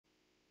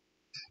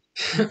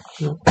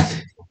No,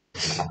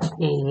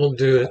 we'll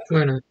do it.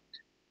 Why not?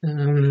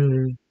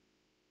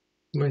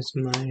 Where's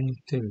my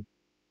thing?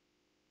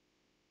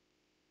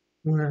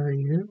 Where are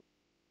you?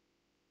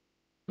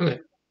 Okay.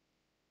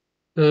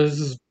 This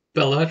is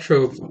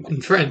Balatro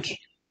in French.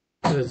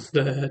 This is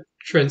the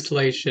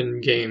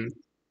translation game.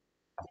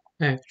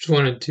 I just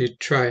wanted to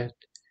try it.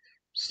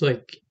 It's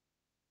like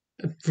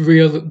a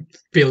real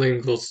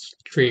bilingual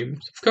stream.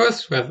 Of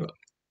course, we have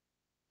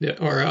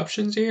our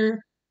options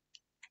here.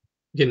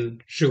 You can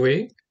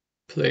jouer,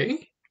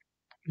 play.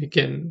 You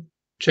can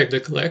check the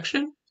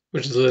collection,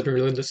 which is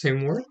literally the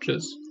same word,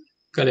 just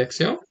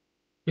collection,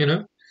 you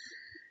know.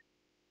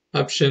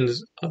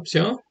 Options,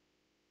 option.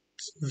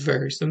 It's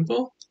very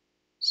simple.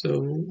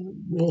 So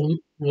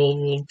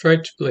we'll try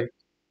to play.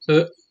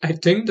 So I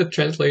think the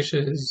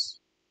translation is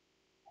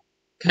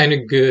kind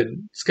of good.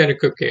 It's kind of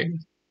cooking.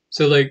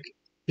 So like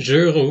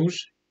jeu rouge,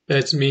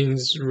 that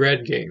means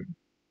red game.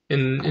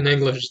 In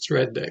English, it's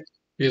red deck,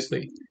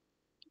 obviously.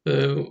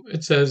 So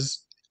it says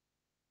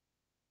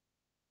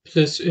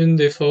plus une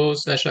des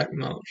fausses à chaque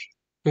manche.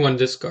 One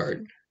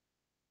discard.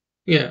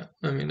 Yeah,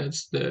 I mean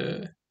that's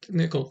the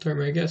technical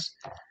term, I guess.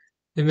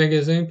 Les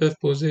magasins peuvent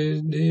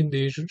poser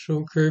des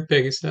jokers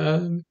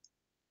périssables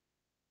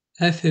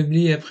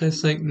affaiblis après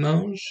 5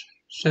 manches.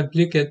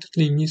 S'applique à toutes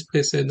les mises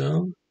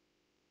précédentes.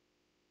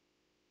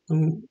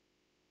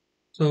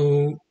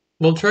 So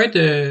we'll try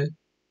the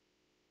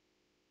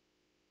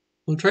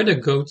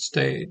goat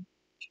stage.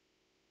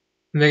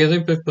 Les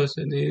magasins peuvent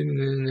posséder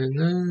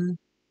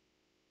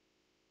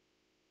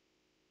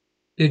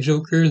des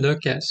jokers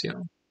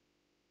location.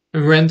 A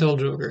rental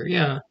joker,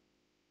 yeah.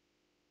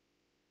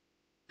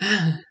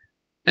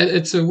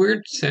 It's a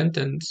weird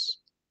sentence.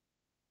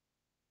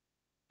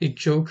 A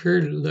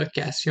joker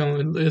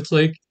location. It's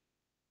like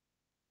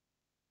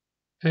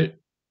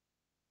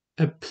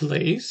a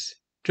place.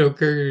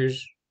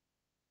 Joker's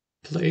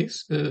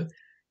place.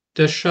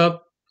 The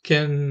shop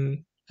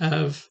can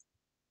have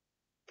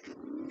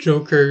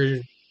Joker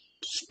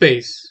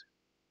space,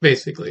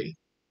 basically.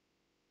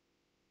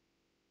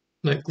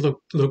 Like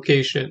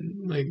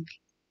location, like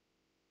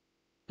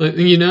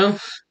you know.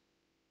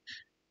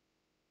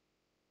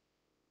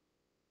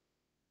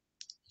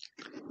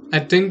 I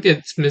think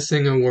it's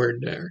missing a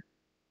word there.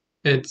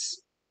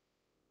 It's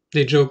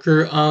the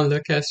Joker en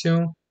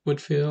location would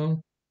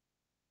feel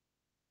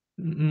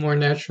more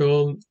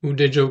natural, ou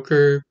des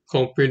Joker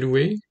qu'on peut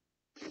louer.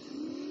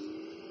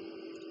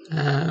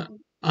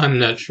 I'm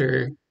not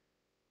sure.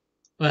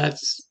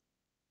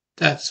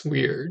 That's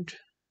weird.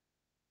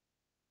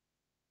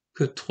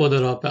 Coûte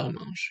 $3 par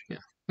manche. Yeah.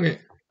 Okay.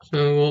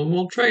 So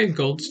we'll try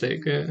gold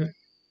stake.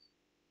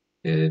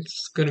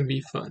 It's gonna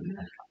be fun.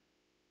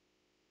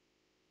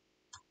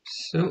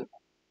 So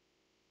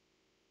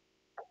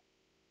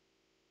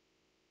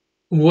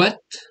what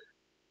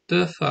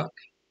the fuck?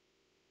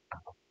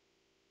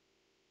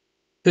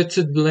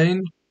 Petite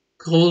blind,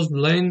 grosse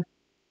blind,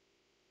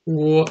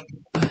 what?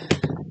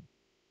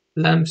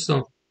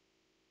 L'hameçon.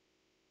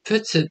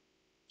 Petite,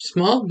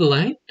 small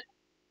blind?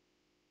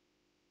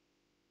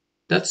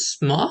 That's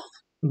small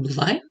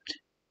blind?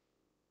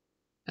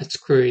 That's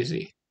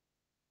crazy.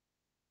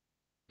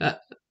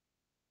 That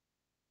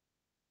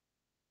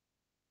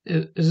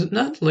is it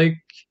not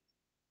like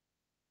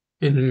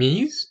in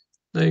mise?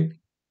 Like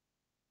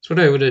that's what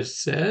I would have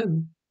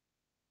said.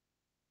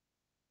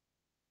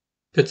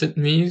 Petite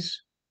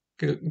mise,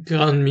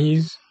 grande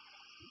mise,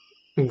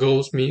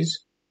 grosse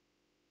mise.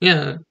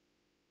 Yeah,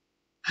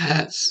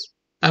 that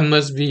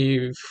must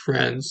be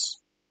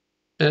France.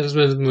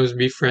 That must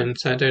be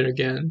France at it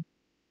again.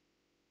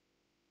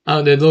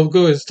 Oh, the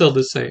logo is still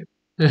the same.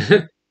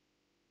 If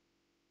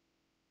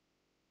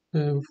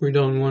we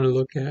don't want to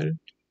look at it.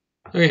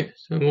 Okay,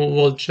 so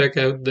we'll check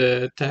out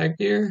the tag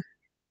here.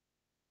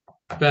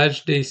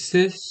 Page des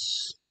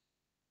 6.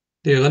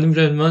 Des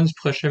renouvellements du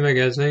prochain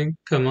magasin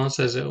commence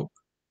à 0.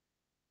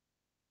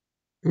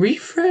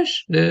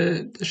 Refresh?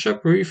 The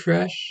shop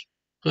refresh?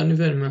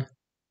 Renouvellement.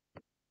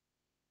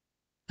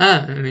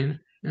 Ah, I mean,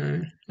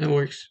 it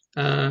works.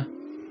 I'll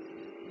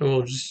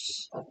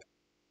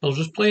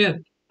just play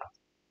it.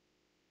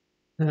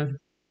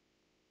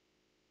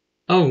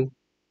 Oh,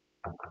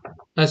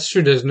 that's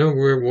true, there's no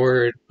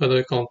reward for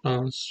the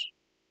récompense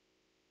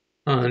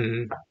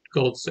on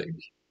Gold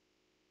Stake.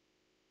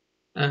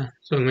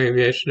 So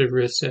maybe I should have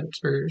reset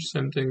for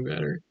something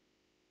better.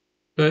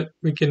 But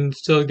we can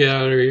still get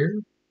out of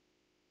here,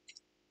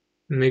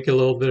 make a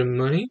little bit of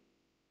money,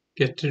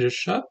 get to the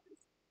shop.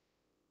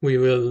 We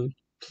will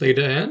play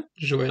the hand,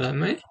 jouer la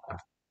main.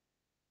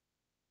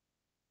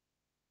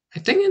 I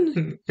think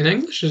in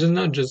English it's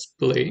not just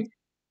play.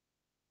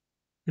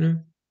 You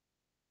know?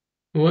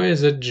 Why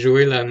is it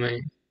jouer la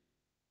main?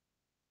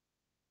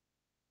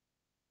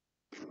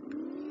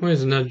 Why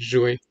is it not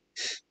jouer?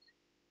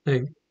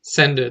 Like,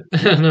 send it.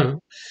 I don't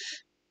know.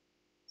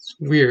 It's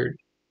weird.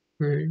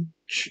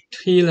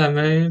 Trie la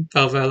main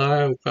par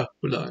valeur ou par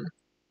couleur.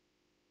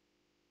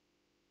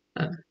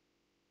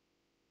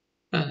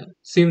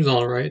 Seems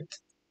alright.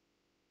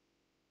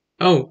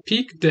 Oh,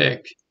 peak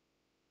deck.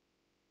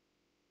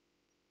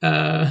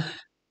 Uh,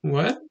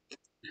 what?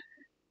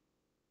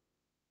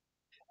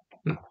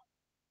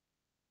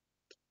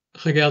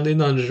 Regarder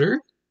dans le jeu?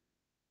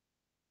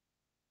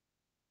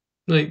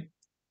 Like,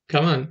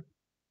 come on.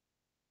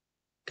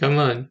 Come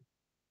on.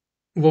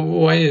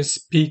 Why is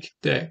peak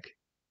deck?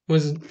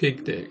 What's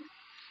peak deck?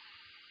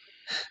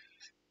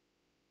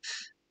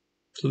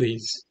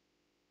 Please.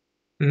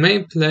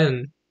 Main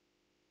plan.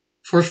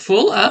 For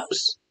full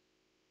house?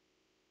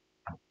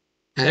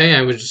 I think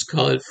I would just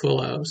call it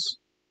full house.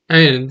 I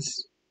mean,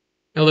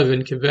 I live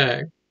in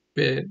Quebec,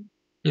 but,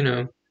 you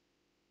know,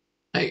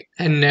 I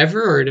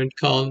never heard it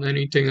called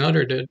anything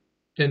other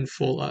than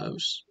full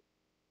house.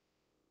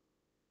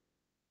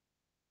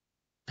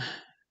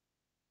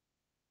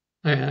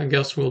 I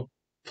guess we'll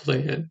play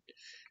it.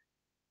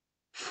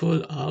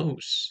 Full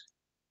house.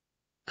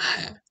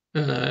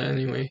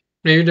 Anyway,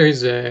 maybe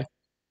there's a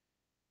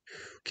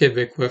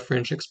Québécois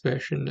French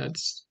expression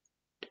that's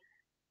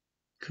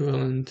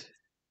equivalent.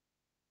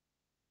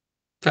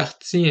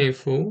 Partie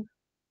info.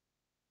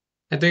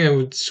 I think I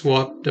would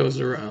swap those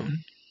around.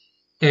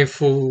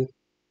 Info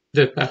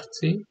de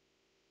partie.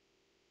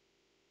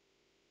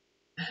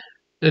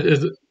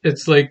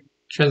 It's like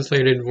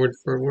translated word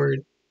for word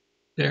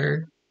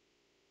there.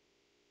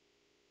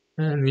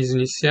 Mise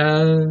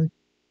initiale.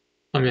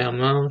 Première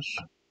manche.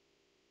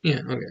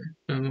 Yeah,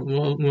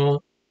 okay.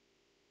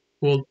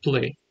 We'll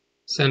play.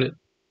 Send it.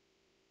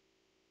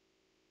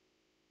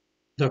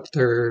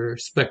 Dr.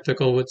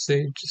 Spectacle would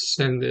say, just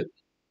send it.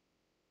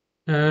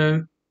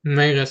 Main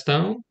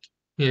restante.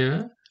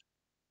 Yeah.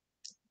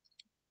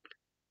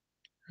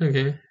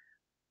 Okay.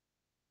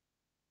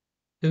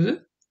 Is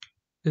it?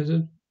 Is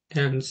it?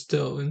 And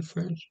still in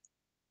French.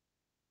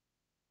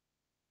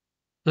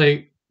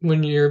 Like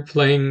when you're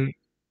playing,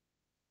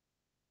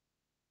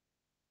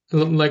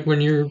 like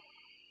when you're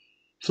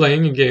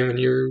playing a game and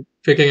you're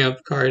picking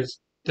up cards,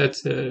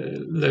 that's a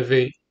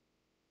levée.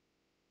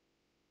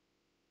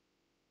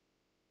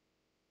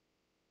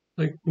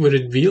 Like, would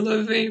it be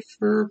levée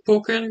for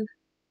poker?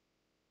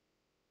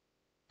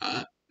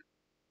 Uh,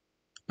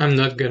 I'm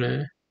not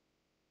gonna.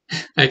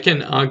 I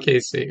can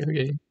encaisser,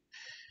 okay?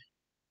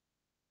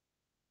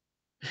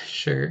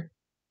 Sure.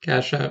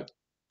 Cash out.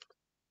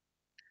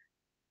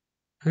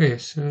 Okay,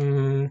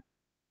 so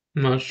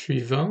manche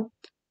suivante.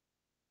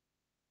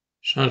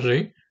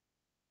 Changer.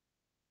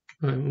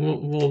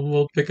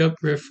 We'll pick up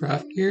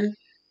riffraff here.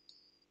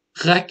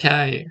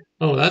 Racaille.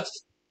 Oh,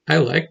 that's. I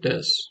like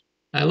this.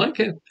 I like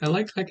it. I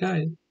like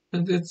racaille.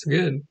 It's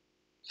good.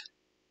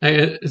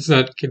 It's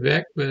not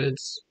Quebec, but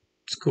it's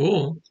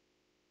cool.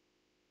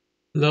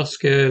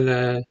 Lorsque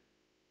la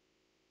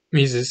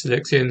mise est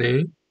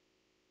sélectionnée,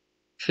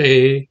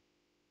 créer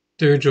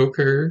deux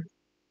jokers.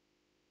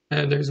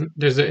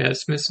 There's a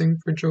S missing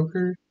for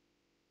joker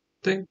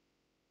thing.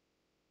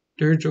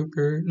 Deux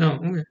joker. No,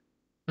 okay.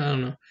 I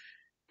don't know.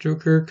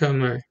 Joker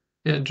commun.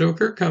 Yeah,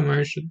 joker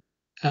commun should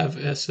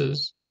have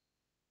S's.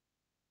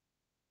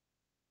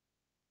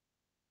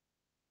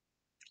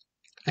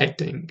 I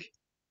think.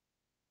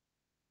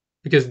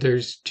 Because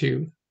there's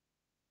two.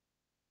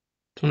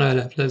 Tourner à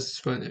la place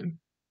disponible.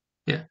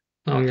 Yeah.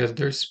 Long as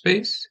there's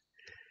space.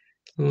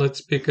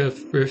 Let's pick up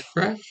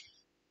riffraff.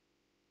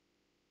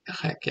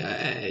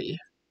 Racaille.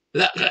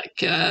 La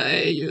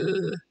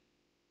racaille.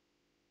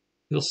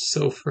 Feels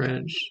so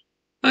French.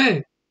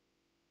 Hey,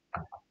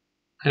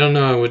 I don't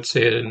know. I would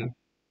say it in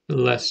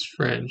less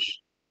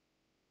French.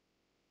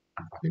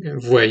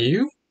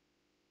 Voyou?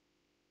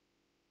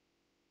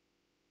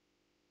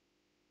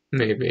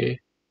 Maybe.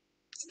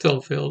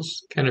 Still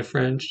feels kind of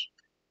French.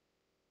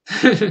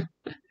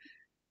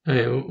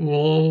 Okay,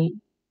 well,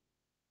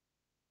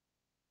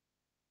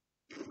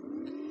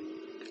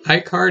 high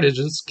card is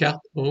just carte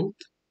haute.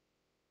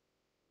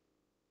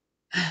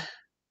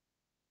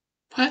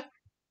 What?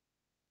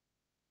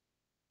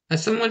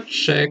 Has someone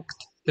checked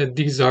that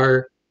these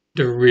are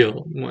the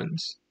real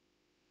ones?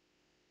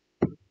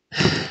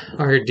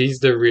 Are these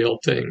the real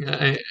thing?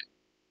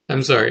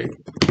 I'm sorry.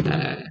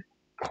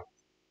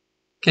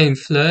 Cane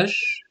flush.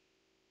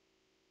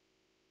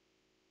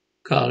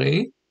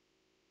 Carré.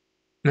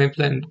 Main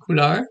pleine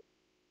couleur.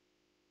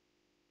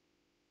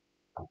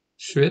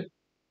 Chute.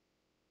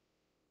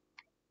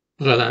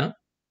 Volant.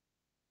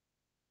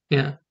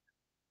 Yeah.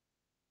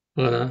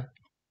 Volant.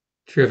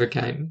 Three of a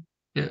kind.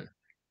 Yeah.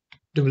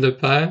 Double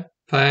paire.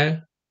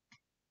 Paire.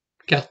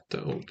 Carte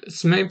haute.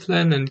 It's main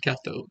pleine and carte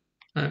haute.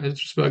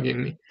 It's just bugging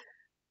me.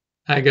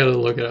 I gotta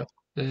look it up.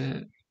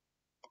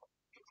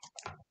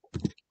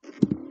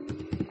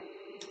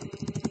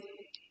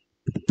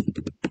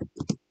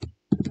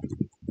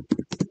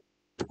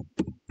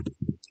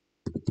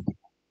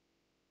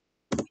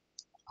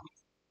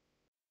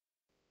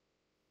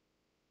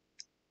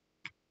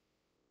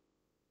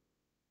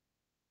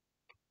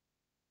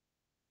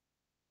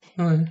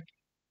 Ouais.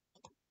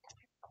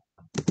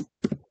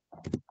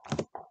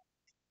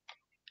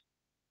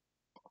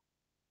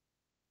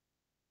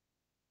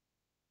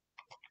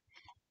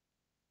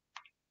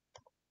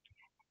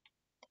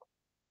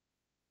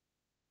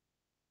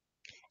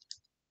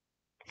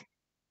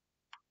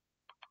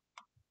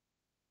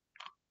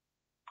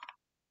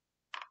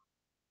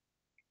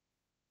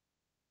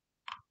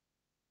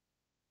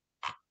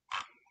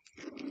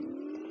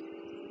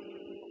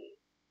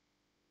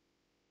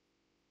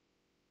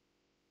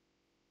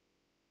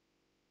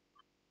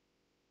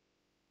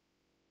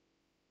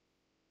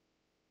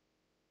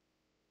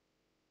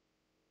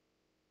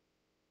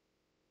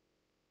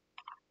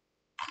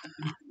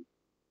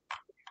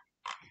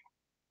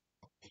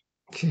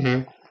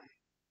 Okay.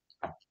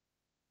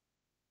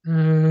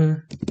 Uh,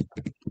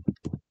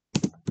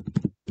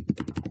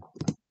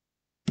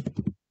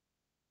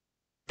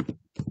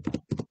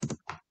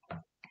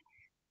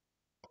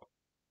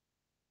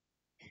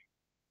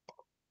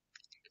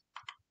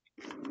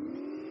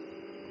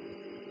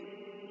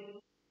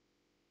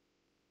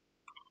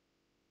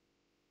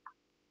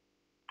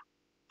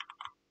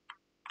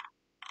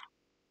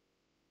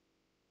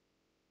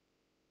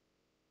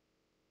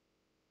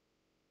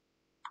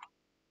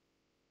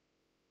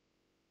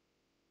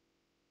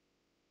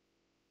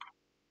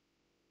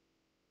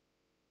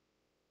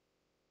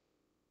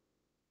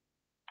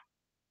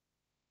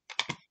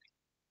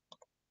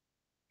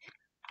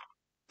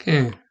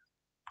 okay.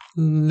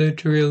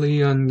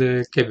 Literally on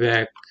the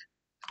Quebec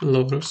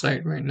logo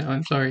site right now.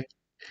 I'm sorry.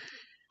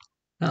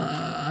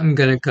 I'm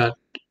gonna cut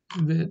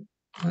a bit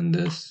on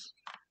this.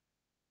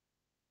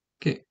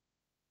 Okay.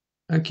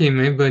 Okay,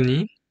 mais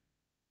Bonnie.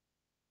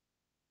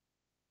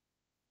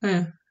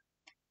 Yeah.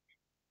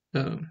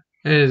 So,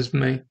 is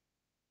my.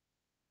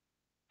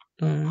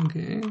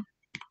 Okay.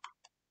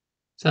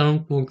 Salon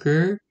de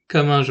poker.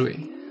 Comment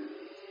jouer?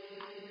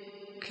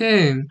 Ok.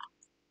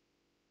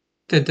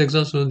 Tête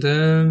d'exercice au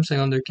dame,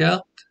 52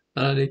 cartes.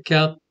 Alors, les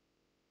cartes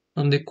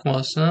en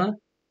décroissant.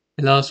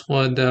 L'as,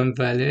 roi, dame,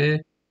 valet.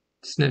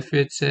 19,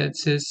 8, 7,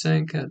 6,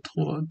 5, 4,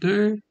 3,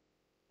 2.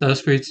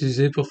 L'as peut être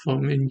utilisé pour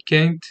former une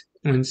quinte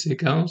ou une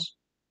séquence.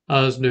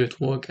 As 2,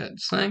 3, 4,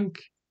 5.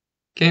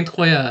 Quinte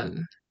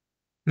royale.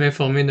 Main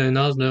formée d'un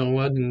as, d'un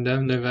roi, d'une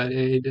dame, d'un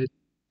valet et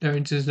d'un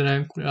 10 de la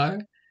même couleur.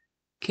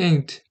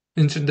 Quinte.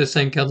 Une suite de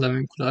 5 cartes de la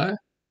même couleur.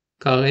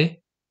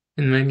 Carré.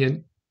 Une main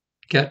de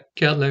 4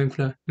 cartes de la même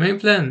couleur. Main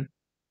pleine.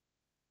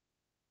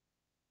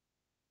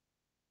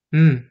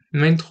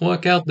 Main 3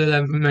 cartes de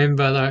la même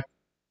valeur.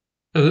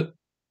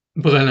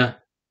 Brelan.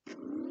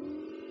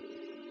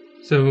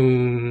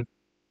 So,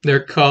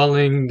 they're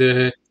calling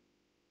the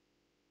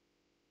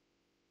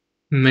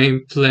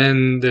main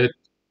plan the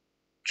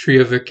tree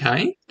of a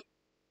kind?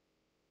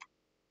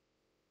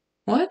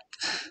 What?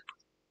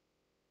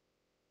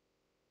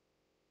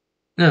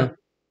 No.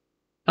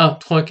 Oh,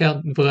 3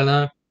 cartes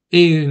Brelan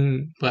et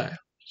une brère.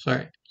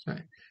 Sorry.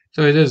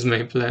 So it is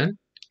main plan.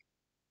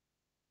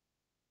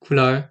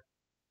 Couleur.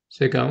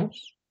 Séquence.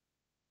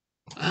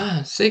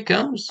 Ah,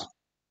 séquence.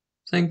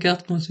 5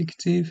 cartes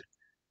consécutives.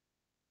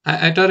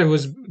 I thought it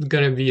was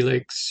gonna be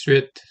like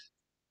suite.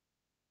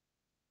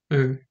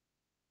 Une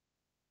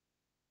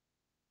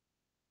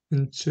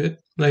suite.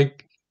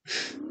 Like,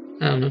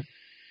 I don't know.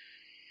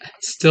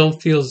 It still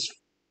feels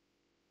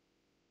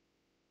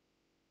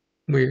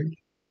weird.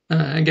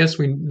 I guess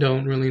we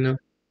don't really know.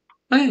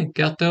 Hey,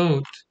 carte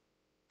haute.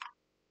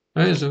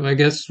 Ouais, so I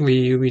guess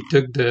we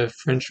took the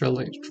French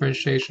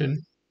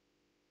translation.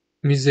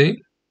 Musée.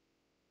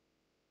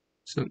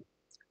 So,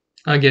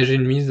 engager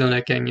une mise dans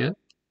la cagnotte.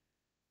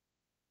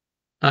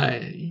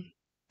 Aye,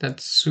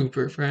 that's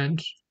super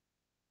French.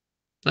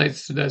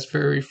 That's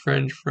very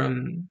French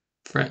from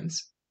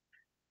France.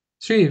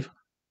 Suivre.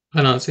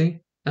 Relancer.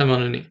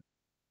 Abandonner.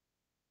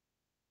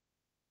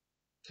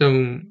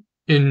 So,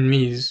 une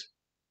mise.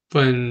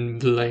 Pas une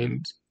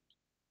blind.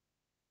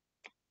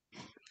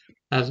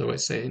 As I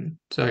was saying.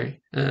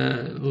 Sorry.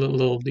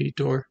 Little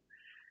detour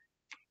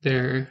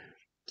there.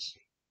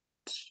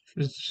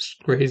 It's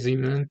just crazy,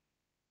 man.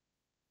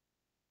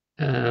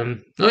 Oh,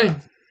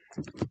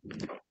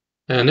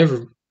 I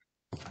never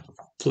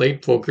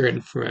played poker in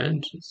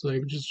French. It's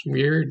like just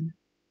weird.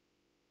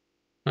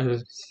 Uh,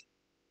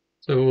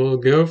 so we'll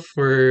go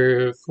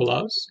for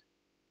Floss.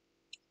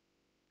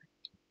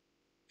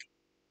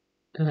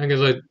 I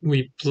guess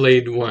we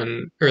played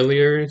one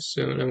earlier,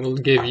 so I will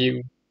give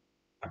you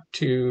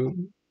deux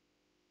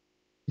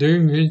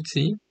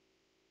multi.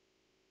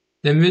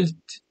 Le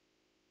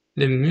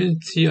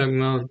multi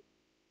augmente.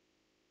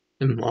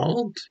 Le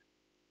malt?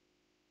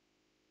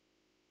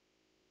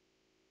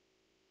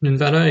 D'une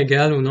valeur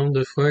égale au nombre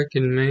de fois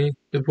qu'une main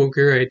de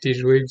poker a été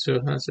jouée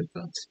durant cette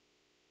partie.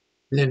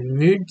 Le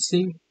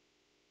multi?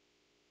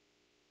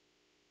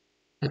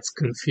 That's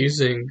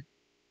confusing.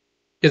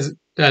 Because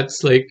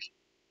that's like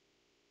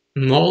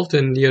malt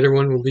and the other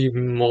one will be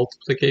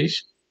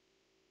multiplication.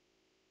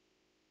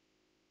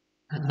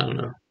 I don't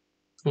know.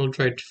 We'll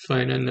try to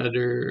find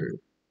another.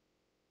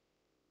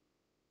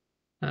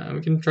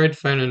 We can try to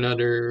find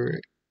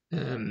another.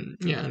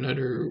 Yeah,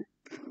 another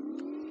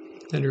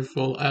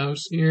full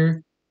house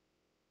here.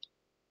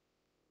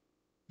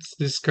 Let's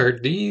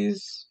discard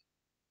these,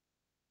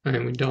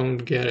 and we don't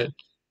get it.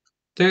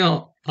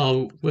 Then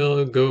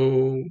we'll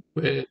go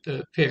with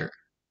a pair.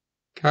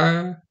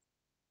 Car,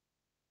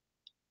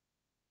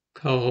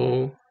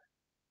 carreau,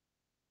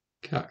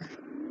 car,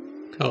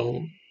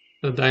 carreau.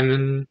 The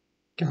diamond,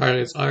 car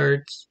is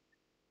hearts,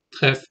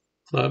 trèfle,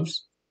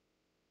 clubs,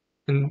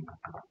 and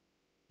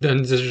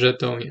then 10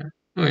 jetons, yeah.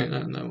 Okay,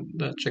 no,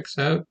 that checks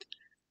out.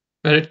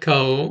 Valet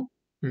carreau,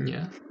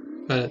 yeah.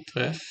 Valet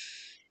trèfle,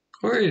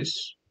 of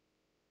course.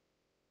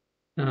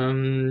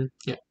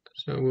 Yeah.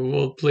 So we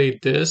will play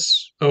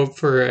this. Hope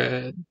for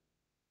a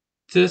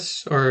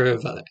this or a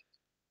valet.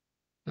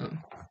 Oh.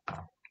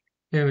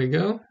 Here we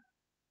go.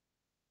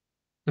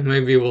 And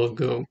maybe we'll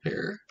go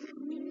pair.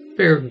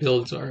 Pair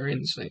builds are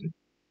insane.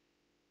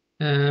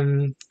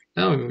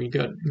 Now we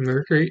got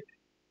Mercury.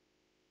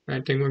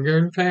 I think we're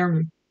going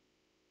pair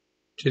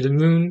to the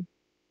moon.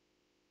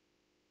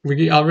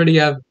 We already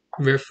have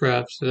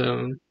riffraff,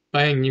 so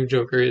buying new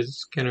Joker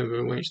is kind of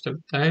a waste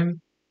of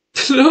time.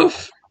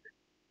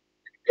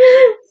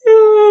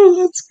 Oh,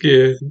 that's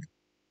good.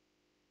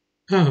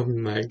 Oh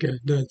my god,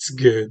 that's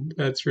good.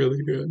 That's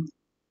really good.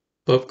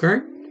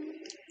 Popcorn?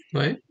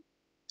 Ouais.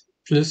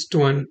 Plus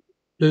 20,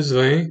 plus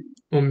 20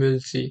 au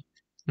multi.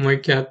 Moins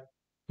 4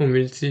 au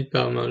multi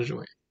par manche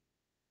joint.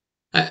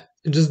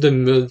 Just the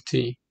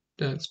multi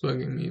that's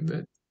bugging me,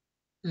 but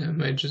it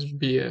might just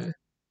be a.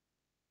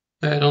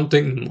 I don't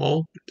think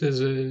malt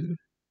is a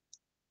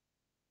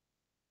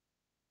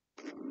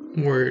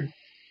word.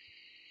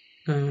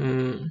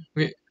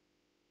 Oui.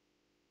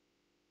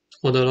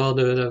 $3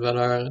 de la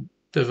valeur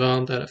de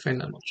vente à la fin de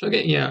la manche.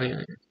 Okay,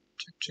 yeah.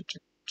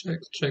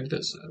 Check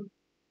this out.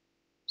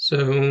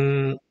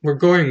 So we're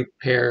going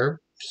pair,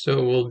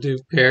 so we'll do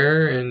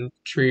pair and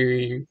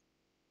tree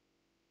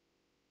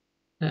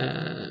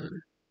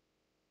and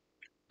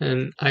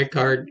I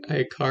card.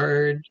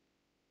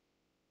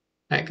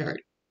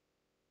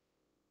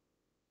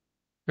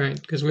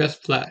 Right, because we have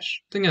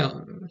splash. I think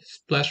I'll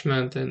splash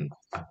mountain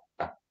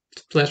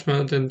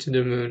to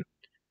the moon.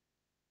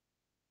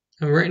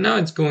 And right now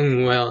it's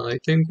going well. I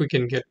think we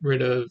can get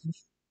rid of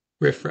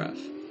riffraff.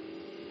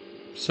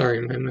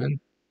 Sorry, my man.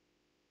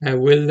 I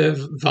will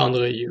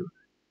vendre you.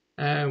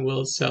 I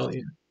will sell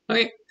you.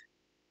 Okay.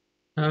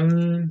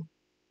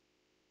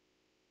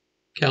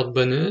 Carte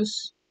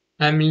bonus.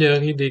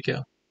 Améliorer des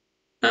cartes.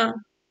 Ah,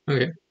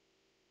 ok.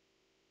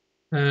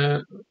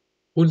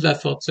 Roue de la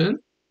fortune.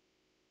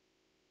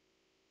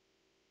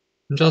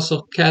 Une chance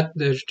sur 4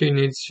 d'ajouter une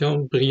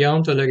édition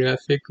brillante,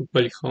 holographique ou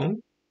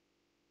polychrome.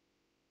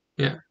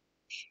 Yeah.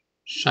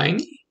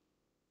 Shiny?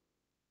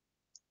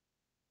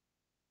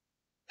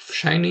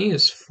 Shiny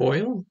is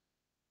foil?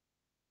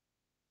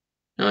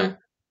 Okay.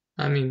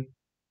 I mean.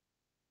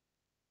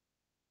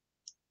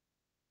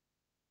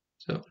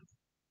 So.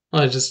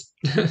 I just.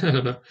 I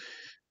don't know.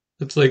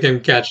 It's like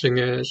I'm catching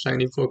a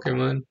shiny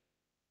Pokemon.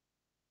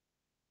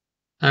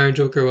 Un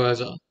Joker au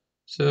hasard.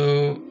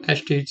 So,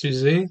 acheter,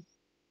 utiliser.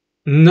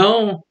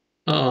 Non!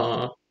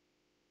 Oh.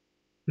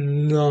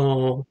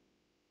 No.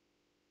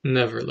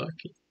 Never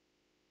lucky.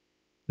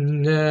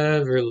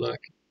 Never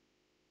lucky.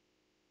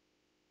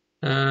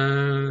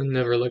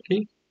 Never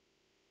lucky.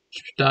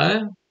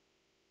 Jupiter.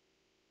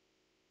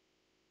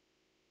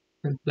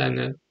 Une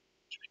planète.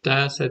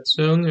 Jupiter,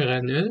 Saturne,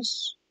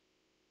 Uranus.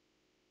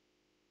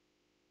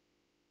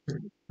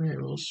 Right,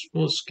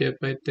 we'll skip,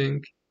 I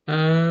think.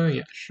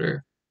 Yeah,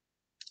 sure.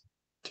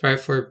 Try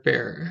for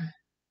bear.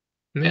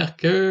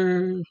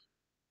 Mercure.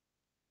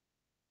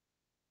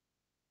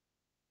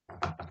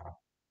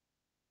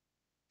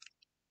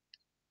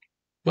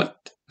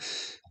 What?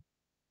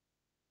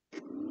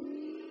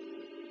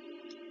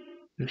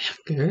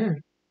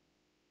 Mercure?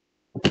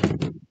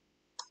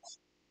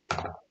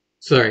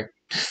 Sorry.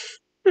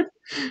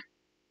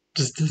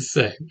 Just a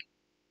sec.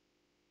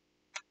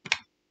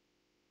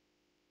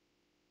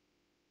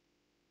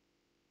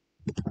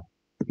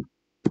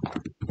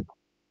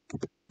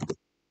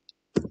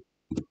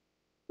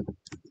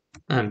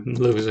 I'm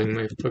losing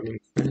my fucking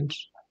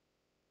French.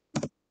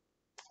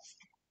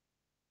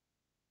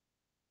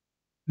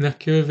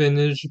 Mercure,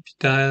 Vénus,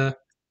 Jupiter.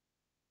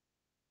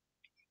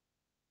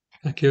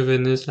 Mercure,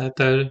 Vénus, la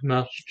Terre,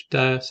 Mars,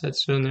 Jupiter,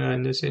 Saturne,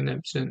 Uranus et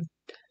Neptune.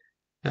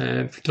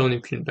 Pluton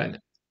n'est plus une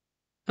planète.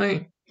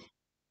 Okay.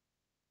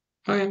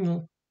 Okay,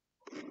 well.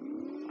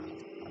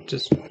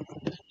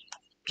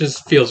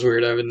 Just feels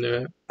weird having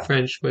the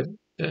French with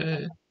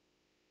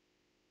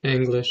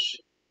English.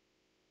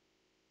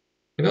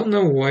 I don't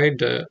know why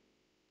the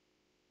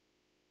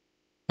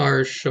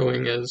R is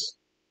showing as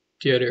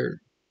the other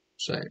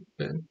side,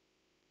 but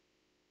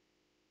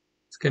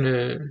it's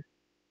gonna.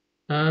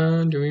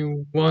 Do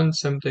we want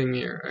something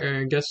here?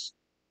 I guess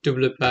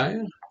double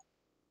pair?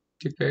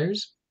 2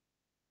 pairs?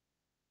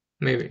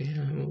 Maybe.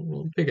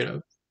 We'll pick it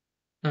up.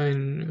 I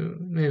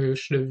mean, maybe we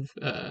should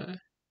have.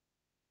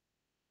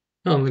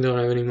 Oh, we don't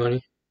have any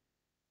money.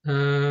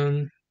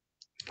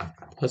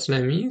 What's la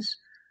mise?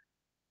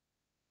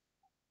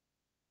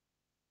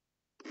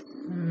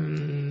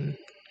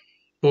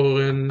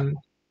 Pour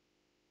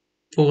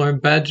un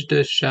badge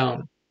de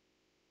charme.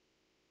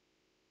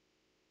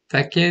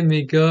 Paquet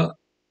méga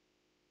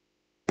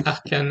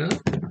Arcana.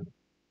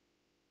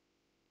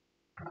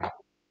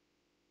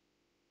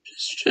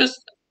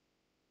 Just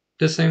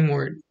the same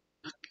word.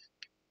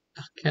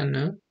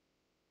 Arcana.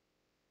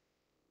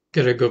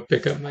 Gotta go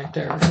pick up my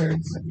tarot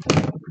cards.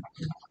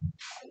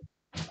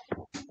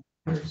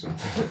 Where's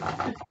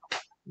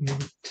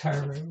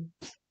tarot?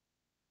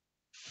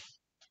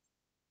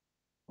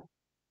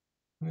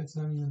 What's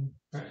in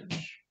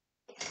French?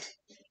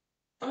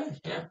 Oh,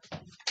 yeah.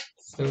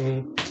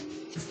 So,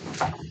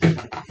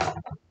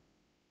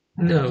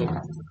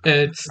 no,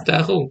 it's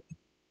tarot.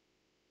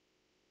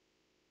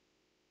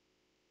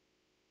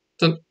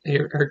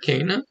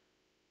 Arcana?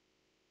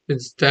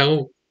 It's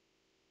Tarot.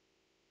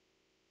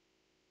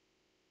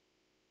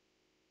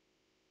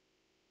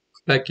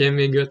 Paquet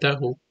méga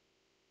Tarot.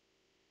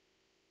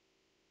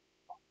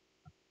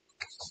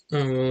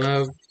 We'll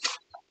have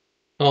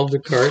all the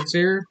cards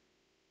here.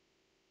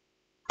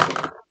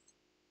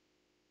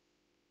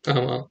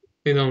 Oh well,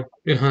 we don't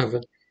have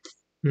a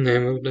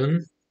name of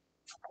them.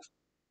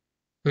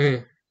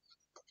 Okay.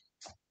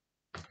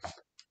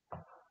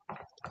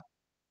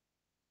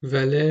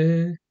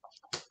 Valet,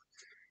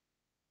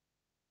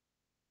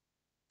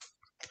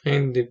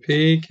 Reine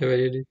d'épée,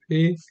 Cavalier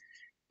d'épée.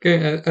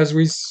 Okay, as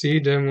we see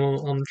them,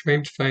 I'm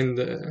trying to find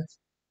the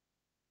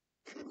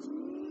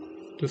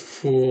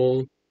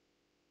Fool,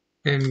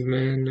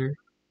 Hangman, or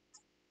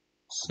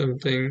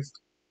something.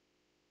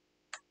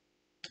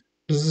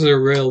 This is a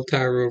real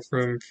tarot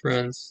from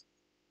France.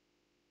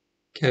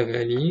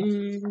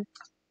 Cavalier,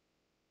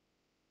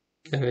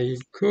 Cavalier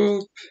de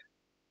coupe,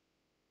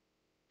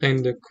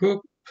 Reine de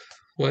coupe,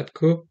 Roi de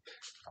coupe,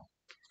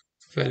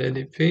 Valet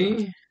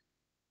d'épée.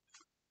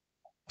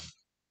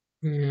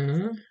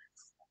 Yeah.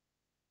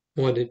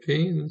 Roi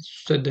d'épée. It's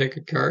just a deck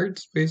of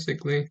cards,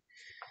 basically.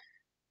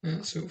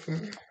 So far.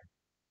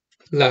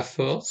 La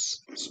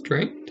force,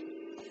 strength.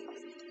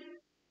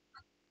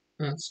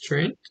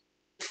 Strength.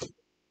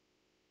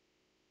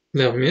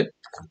 L'ermite,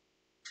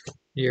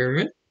 the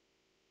hermit.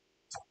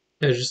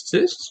 La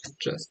justice,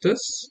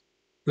 justice.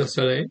 Le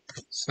soleil,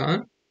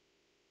 sun.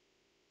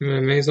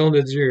 La maison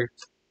de Dieu,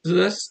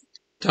 this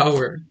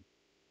tower.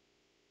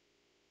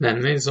 La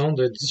maison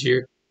de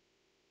Dieu.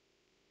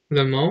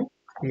 Le monde,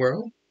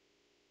 world.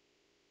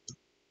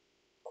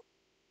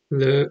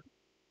 Le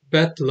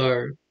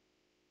battler.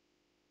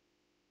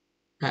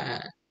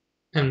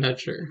 I'm not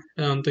sure.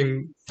 I don't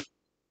think.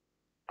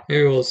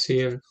 Maybe we'll see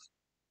him.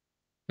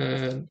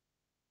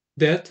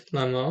 Death,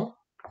 la mort.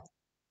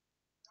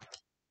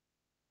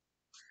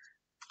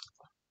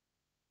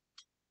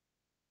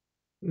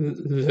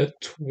 Le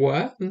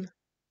toile.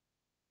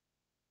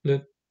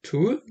 Le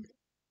tool.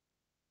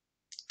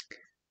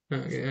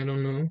 Okay, I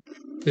don't know.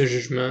 Le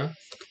jugement.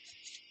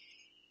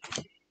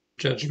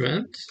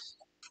 Judgment.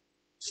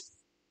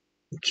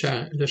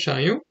 Le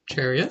chariot.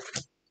 Chariot.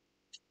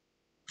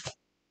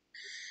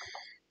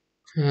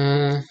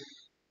 Le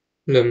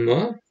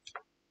mât.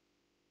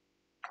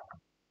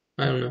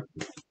 I don't know.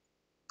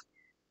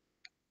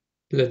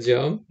 Le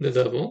diable. The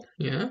devil.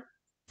 Yeah.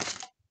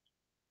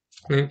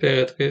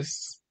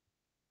 L'impératrice.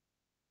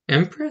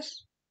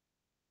 Empress?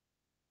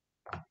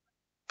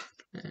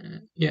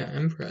 Yeah,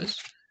 Empress.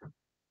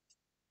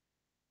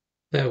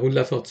 La roue de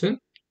la fortune.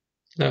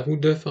 La roue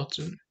de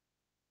fortune.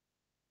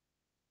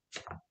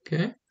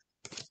 Okay.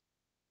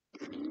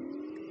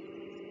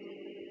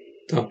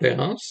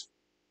 Tempérance.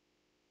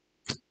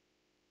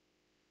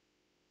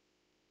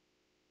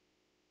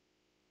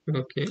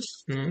 Okay.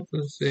 Non,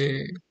 ça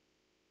c'est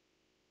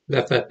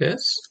la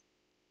papesse.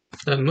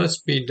 That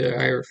must be the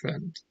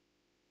Hierophant.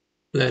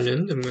 La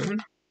lune, the moon.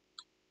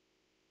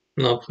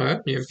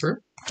 L'empereur, the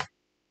emperor.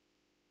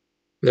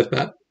 Le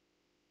pape.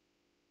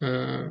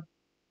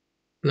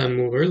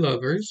 L'amoureux,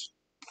 lovers.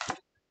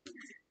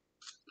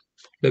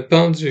 Le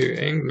pendu,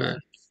 hangman.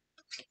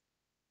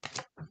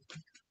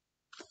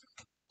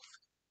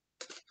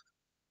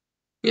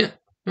 Yeah,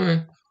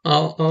 alright.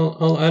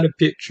 I'll add a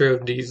picture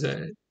of these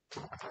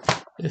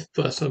if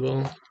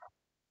possible.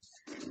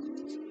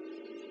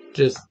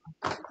 Just,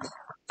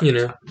 you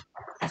know,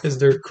 because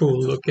they're cool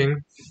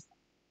looking.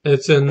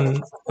 It's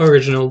an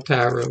original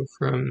tarot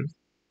from,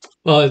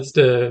 well, it's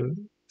the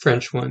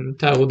French one,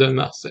 Tarot de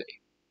Marseille.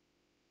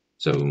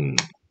 So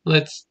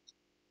let's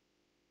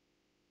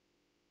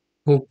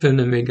open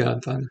a mega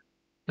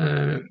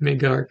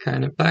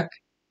Arcana pack.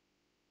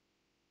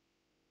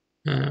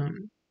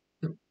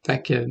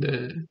 Paquet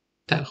de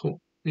tarot,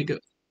 méga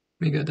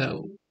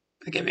tarot,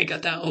 paquet méga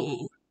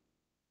tarot.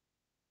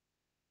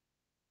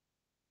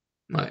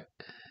 Ouais.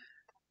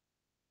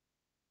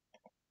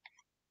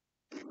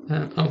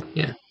 Oh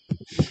yeah.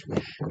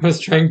 I was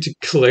trying to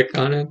click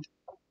on it.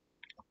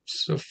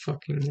 So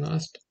fucking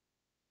lost.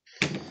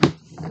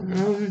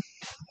 I'll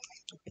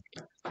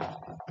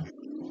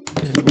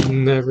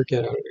never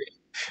get out of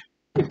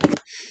here.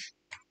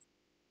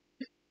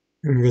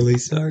 I'm really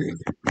sorry.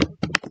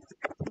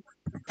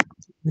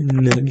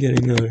 I'm not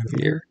getting out of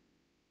here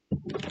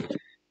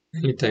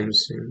anytime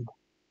soon.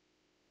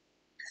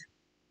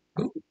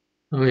 Oh,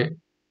 okay.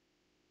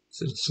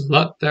 So it's a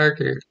lot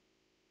darker.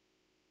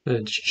 But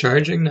it's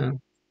charging now.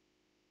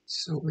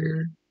 So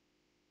weird.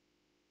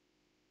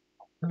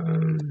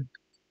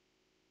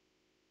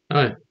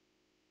 Alright.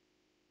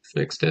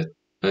 Fixed it.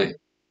 Alright.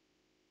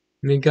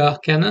 Méga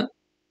Arcana.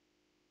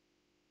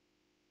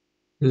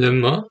 Le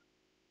mât.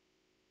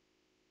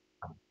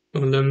 Oh,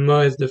 le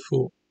mât is the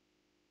fool.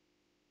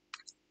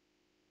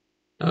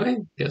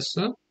 Alright, guess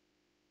so.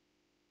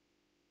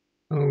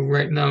 Oh,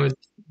 right now it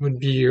would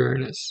be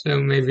Uranus, so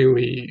maybe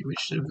we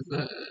should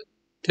have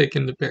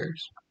taken the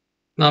pairs.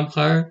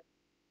 L'empereur.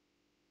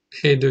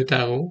 Créé deux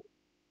tarots.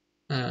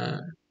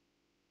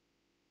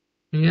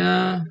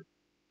 Yeah.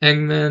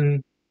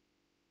 Hangman.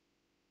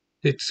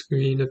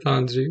 détruit le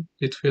pendu,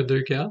 détruire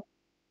 2 cartes.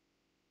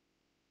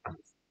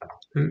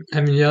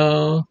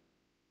 Améliore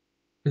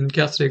une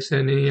carte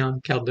sélectionnée en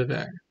carte de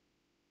vert.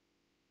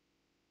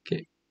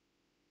 Ok.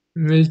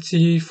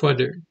 Multi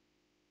x2.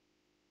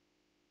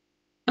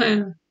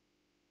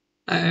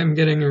 I'm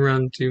getting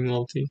around to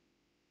multi.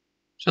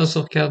 Chance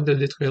sur carte de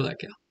détruire la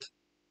carte.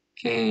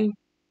 Okay.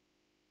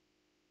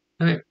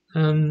 Alright.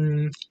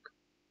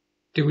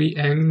 Do we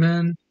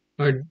hangman?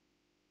 Or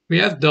we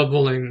have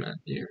double hangman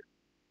here.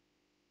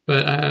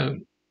 But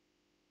I'm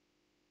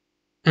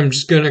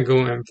just gonna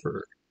go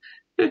emperor.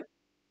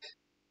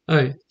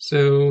 Alright,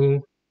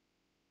 so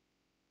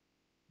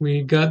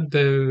we got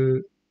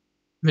the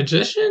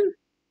magician?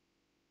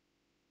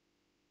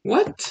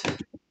 What?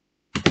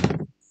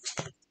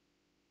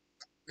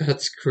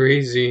 That's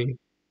crazy.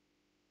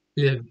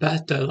 Le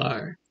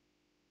battleur.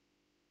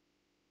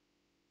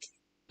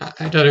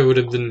 I thought it would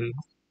have been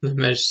the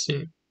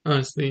magician,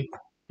 honestly.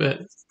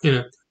 But, you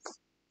know.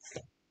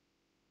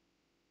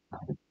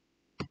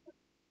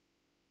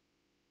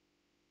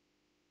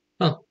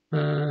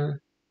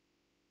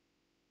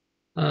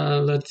 Oh,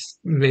 let's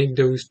make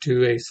those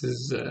 2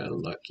 aces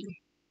lucky.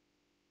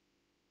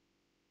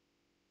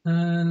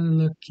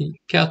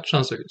 Lucky. Carte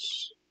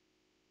chanceuse.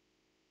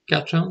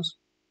 Carte chance?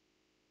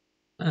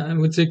 I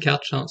would say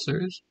carte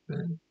chanceuse. But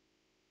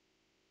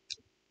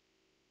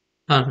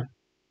I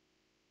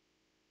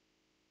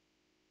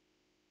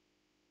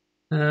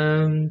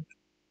don't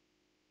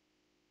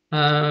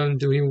know.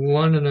 Do we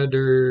want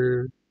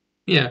another?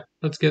 Yeah,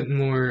 let's get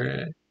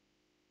more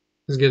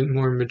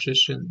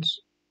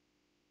magicians.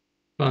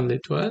 Bande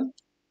d'étoiles.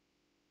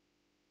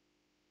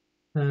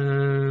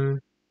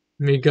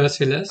 Méga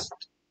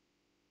céleste.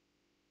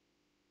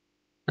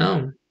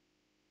 Oh.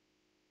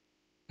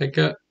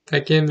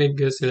 A.K.A.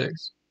 méga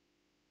céleste.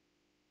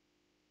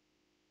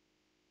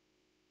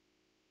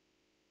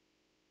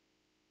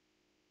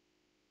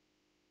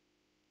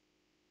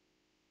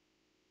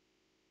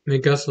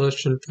 Méga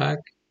celestial pack.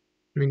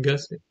 Méga.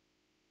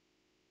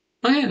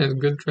 Oh yeah, that's a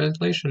good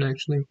translation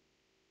actually.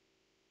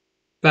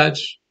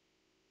 Badge.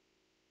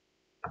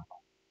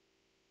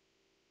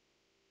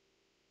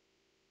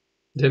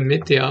 De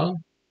météore.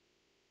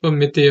 Pas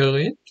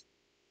météorite.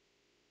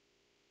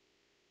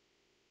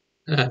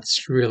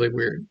 That's really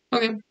weird.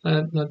 Okay,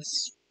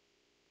 let's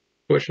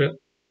push it.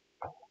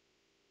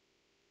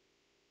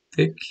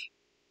 Thick.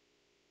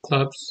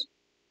 Clubs.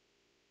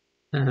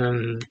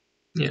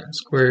 Yeah,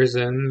 squares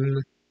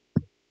and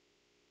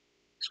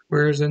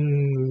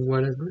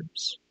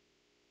whatever's.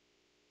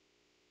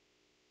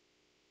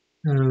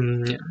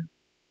 Yeah.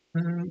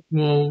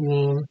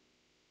 We'll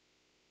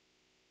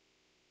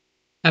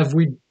have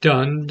we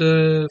done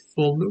the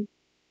full loop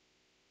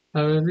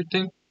of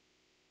everything?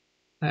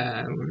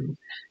 I'm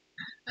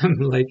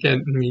like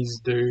at mise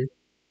deux.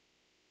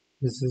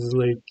 This is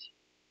like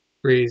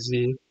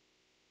crazy.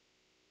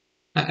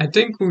 I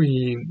think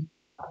we've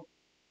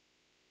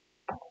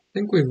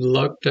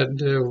looked at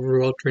the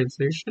overall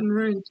translation,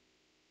 right?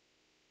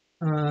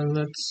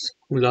 Let's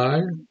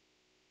couleur.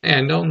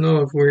 And I don't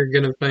know if we're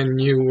gonna find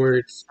new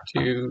words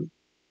to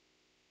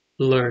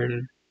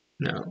learn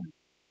now.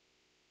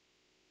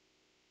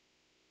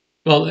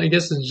 Well, I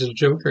guess it's just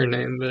Joker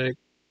name, but I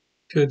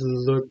could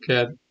look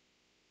at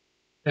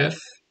F.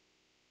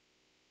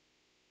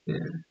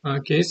 Yeah.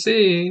 Okay,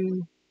 see.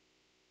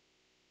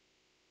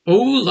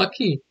 Oh,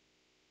 lucky.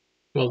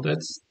 Well,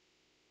 that's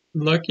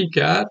lucky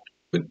cat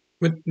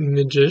with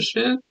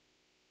magician.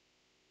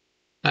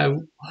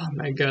 Oh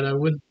my god,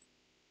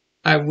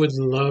 I would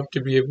love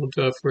to be able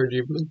to afford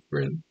you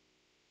blueprint.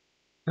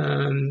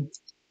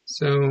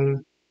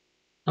 So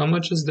how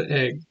much is the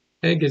egg?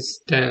 Egg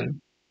is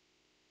 10.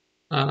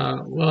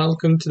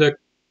 Welcome to the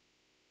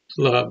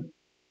club.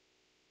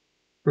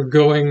 We're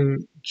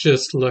going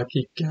just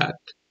lucky cat.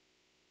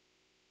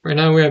 Right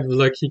now we have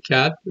lucky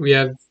cat. We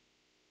have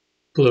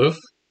bluff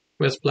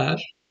with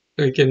splash.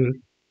 So we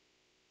can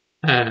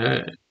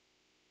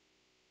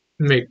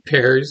make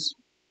pairs.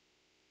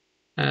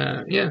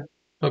 Yeah.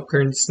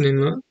 Popcorn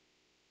cinema.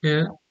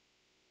 Yeah.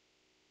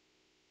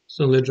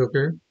 So the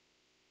Joker.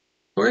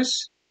 Of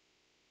course.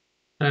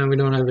 We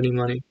don't have any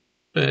money.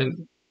 But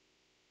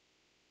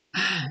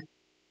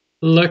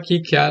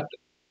lucky cat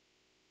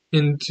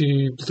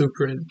into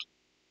blueprint.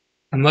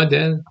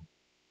 Modèle.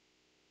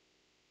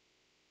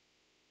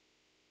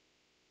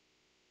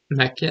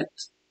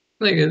 Maquette.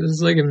 Like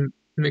it's like a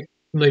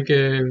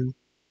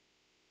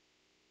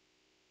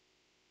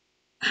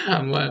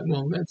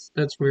well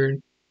that's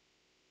weird.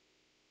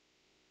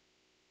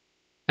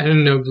 I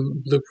didn't know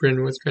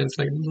blueprint was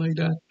translated like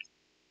that.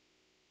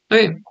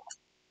 Okay.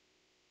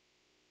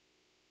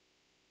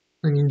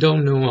 And you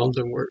don't know all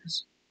the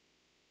words.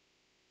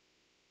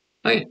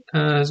 Okay,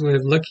 so we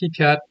have Lucky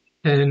Cat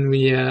and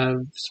we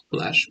have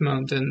Splash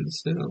Mountain,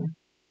 so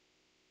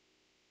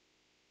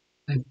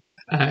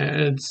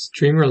it's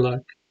streamer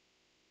luck.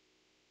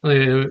 Like,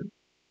 if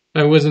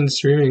I wasn't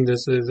streaming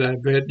this, I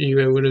bet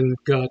you I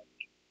wouldn't got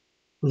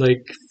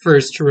like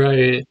first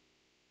try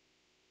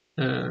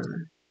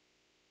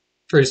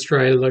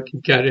Lucky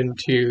Cat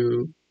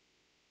into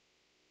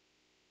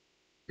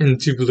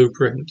into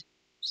blueprint.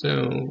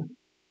 So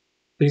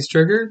please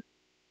trigger.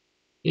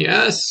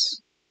 Yes.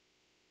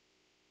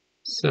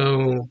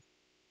 So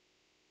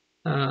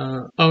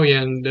oh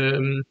yeah,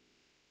 and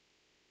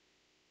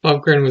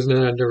popcorn was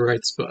not at the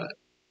right spot.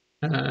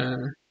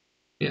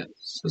 Yeah,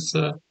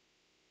 so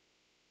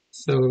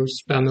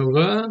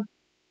Spanova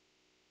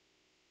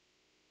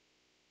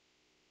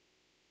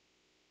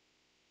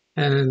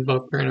and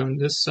popcorn on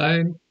this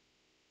side.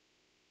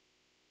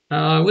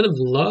 I would have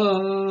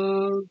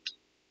loved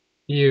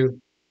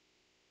you.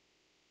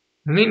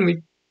 I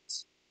mean,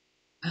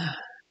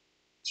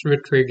 it's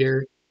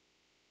retrigger.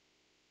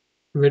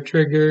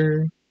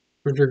 Retrigger.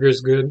 Retrigger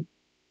is good.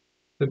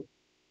 The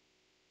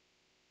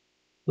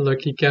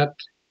lucky cat.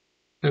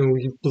 And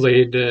we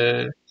played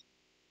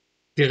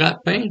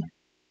Grappin.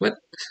 What?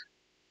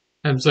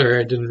 I'm sorry,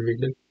 I didn't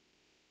read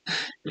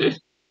it.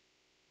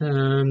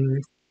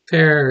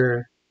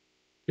 Pair.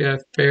 Yeah,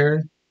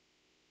 pair.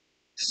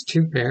 It's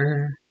two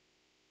pair.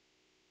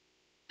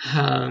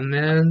 Ah,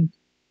 man.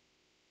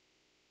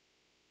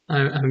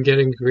 I'm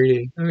getting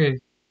greedy. Okay.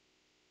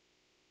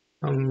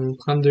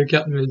 Prendre deux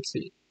cartes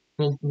multi.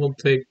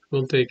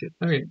 We'll take it.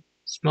 Okay.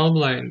 Small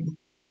blind.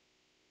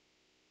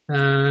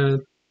 Uh,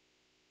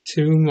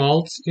 two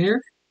malts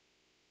here.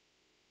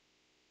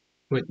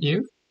 With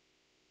you.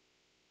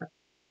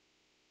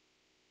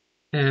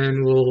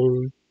 And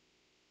we'll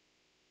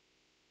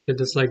get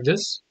this like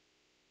this.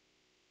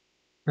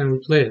 And we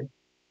play it.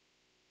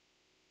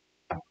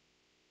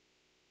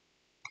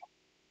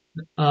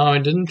 Oh,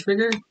 it didn't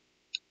trigger?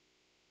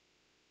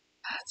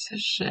 That's a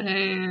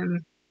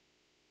shame.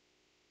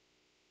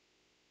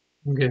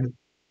 Okay.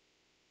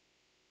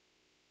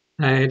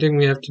 I think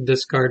we have to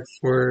discard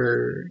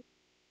for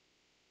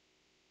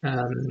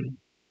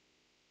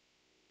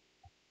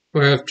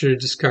we have to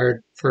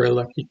discard for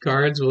lucky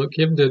cards. We'll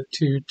give the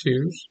 2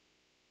 2s.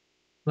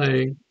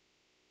 Like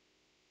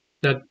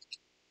that,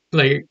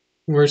 like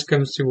worst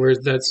comes to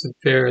worst, that's a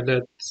pair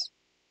that's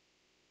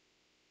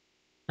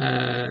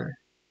uh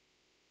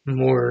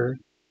more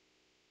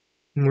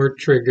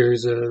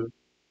triggers of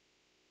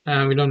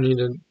we don't need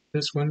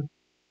this one.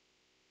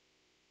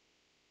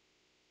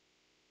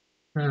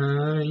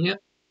 Yeah.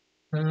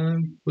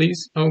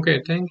 Please.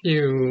 Okay, thank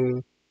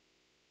you.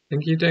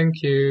 Thank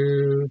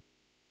you.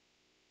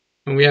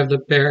 And we have the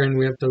pair and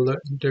we have the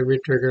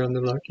retrigger on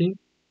the lucky.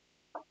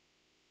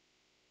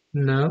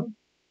 No.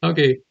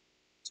 Okay.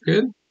 It's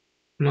good.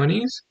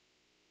 Monies.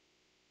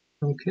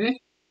 Okay.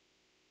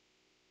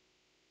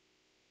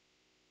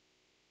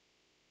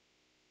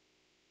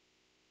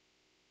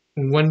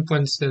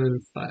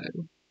 1.75. I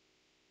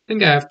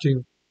think I have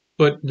to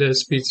put the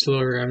speed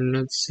slower. I'm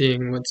not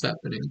seeing what's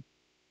happening.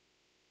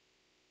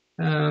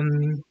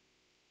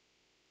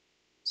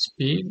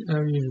 Speed?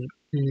 Oh,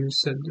 you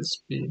said the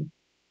speed.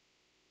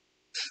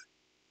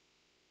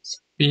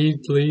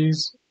 Speed,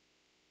 please.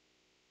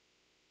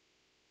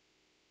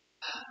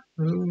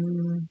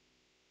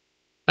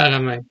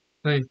 Paramètres.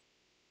 Oui.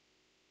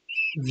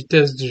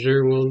 Vitesse du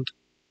jeu.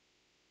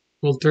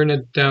 We'll turn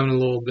it down a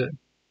little bit.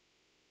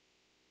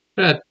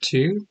 Put it at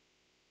 2.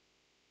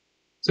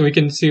 So we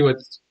can see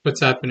what's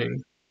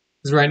happening.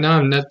 Because right now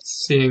I'm not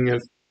seeing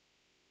if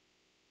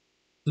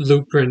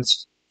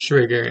blueprints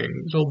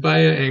triggering. I'll buy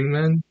a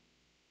Eggman.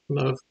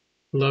 Love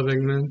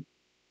Eggman.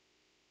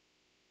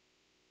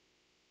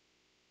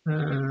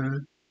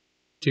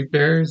 2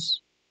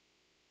 pairs.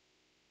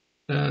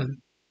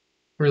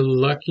 We're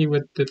lucky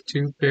with the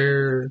 2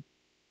 pair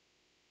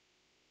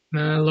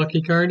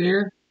lucky card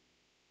here.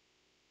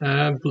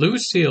 Blue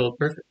seal,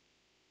 perfect.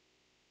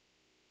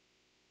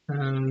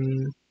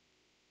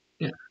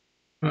 Yeah,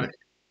 alright.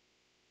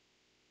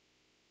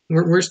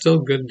 We're still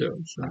good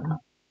though, so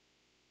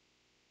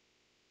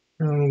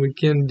we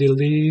can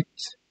delete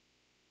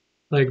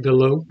like the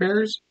low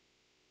pairs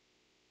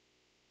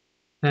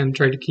and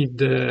try to keep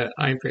the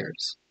high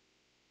pairs.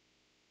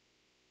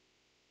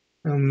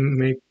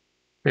 Make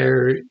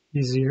pair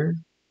easier.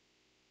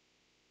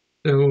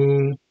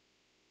 So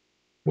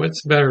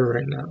what's better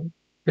right now?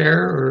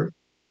 Pair or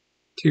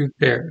 2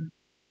 pair?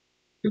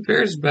 2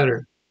 pairs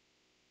better.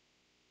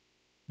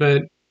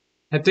 But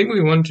I think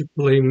we want to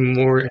play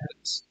more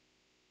hands.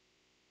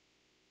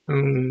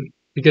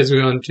 Because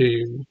we want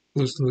to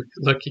lose the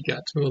lucky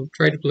cat. So we'll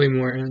try to play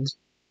more hands.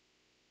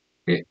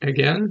 Okay,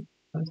 again,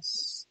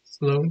 that's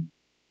slow.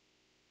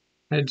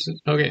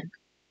 Okay,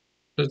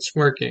 that's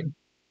working.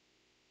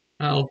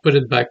 I'll put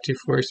it back to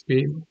 4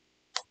 speed.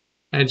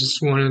 I just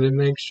wanted to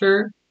make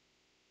sure.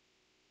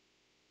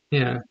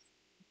 Yeah,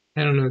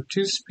 I don't know,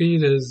 2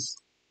 speed is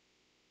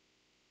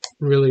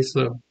really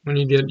slow when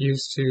you get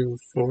used to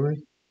 4.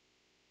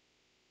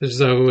 As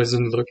though I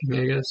wasn't looking,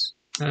 I guess.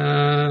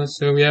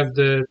 So we have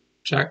the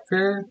jack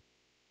pair.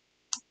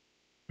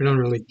 We don't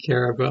really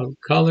care about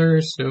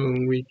color, so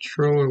we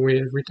throw away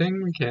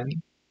everything we can.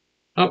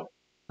 Oh,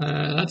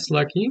 that's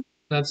lucky.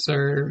 That's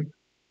our...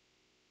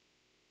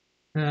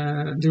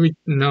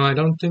 No, I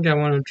don't think I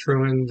want to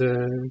throw in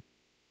the...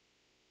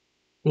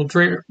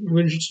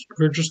 We're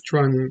just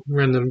throwing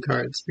random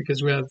cards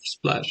because we have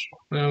splash.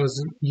 I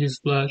always use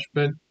splash,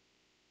 but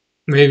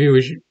Maybe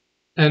we should.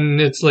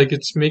 And it's like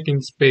it's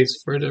making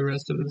space for the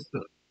rest of the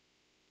stuff.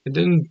 It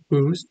didn't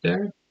boost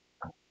there?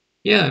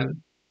 Yeah.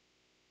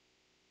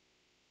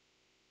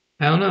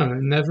 I don't know. I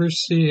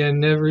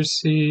never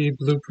see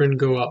blueprint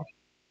go off.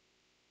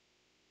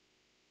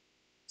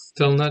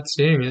 Still not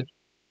seeing it.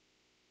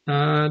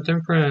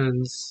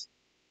 Temperance.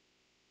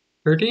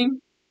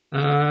 13?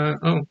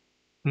 Oh.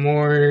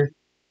 More.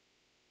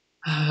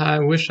 I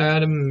wish I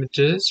had a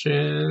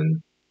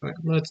magician. Wait,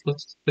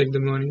 let's take the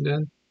money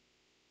then.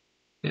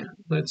 Yeah,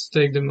 let's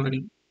take the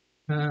money.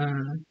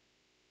 Uh,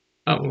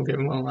 oh, okay,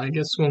 well, I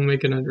guess we'll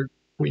make another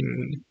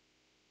queen.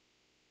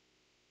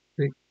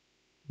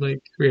 Like,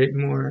 create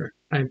more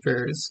high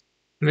pairs.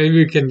 Maybe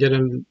we can get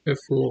a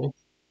fool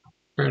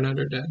for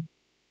another day.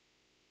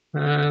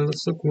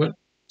 Let's look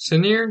what's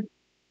in here.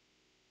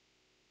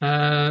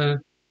 Uh,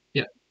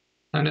 yeah,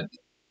 on it.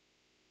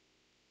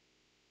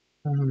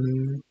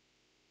 Um,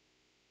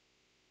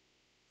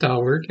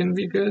 Tower can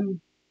be good.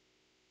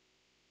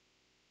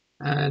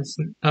 It's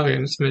okay.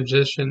 It's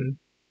magician.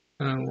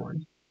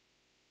 One.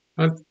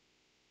 Up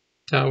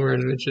tower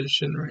and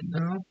magician right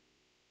now.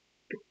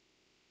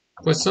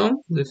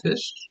 Poisson, the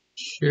fish.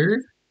 Sure.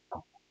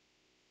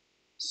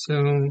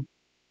 So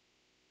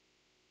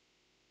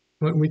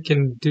what we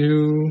can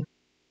do,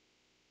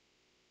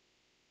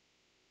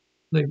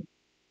 like,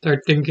 start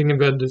thinking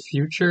about the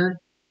future.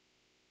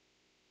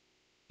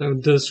 So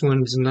this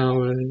one's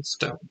now a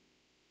stone.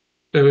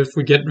 So if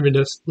we get rid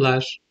of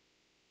splash,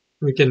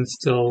 we can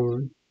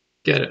still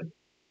get it.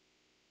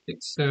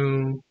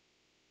 So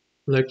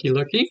lucky,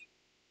 lucky,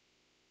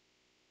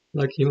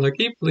 lucky,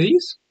 lucky,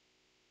 please.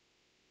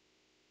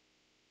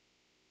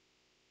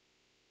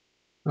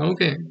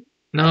 Okay,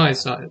 now I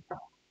saw it.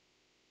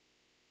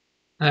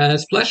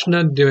 Splash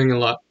not doing a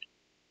lot,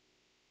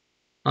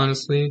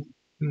 honestly,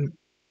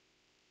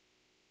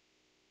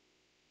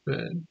 but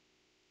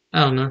I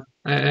don't know.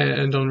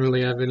 I don't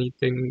really have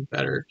anything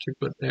better to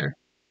put there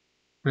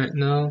right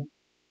now.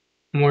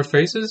 More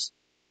faces.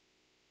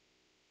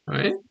 All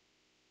right.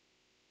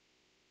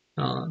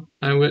 I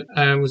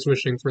was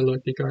wishing for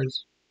lucky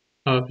cards,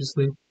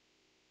 obviously.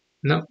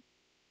 No.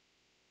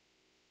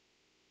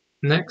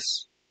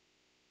 Next,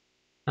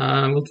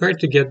 we'll try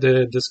to get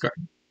the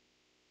discard.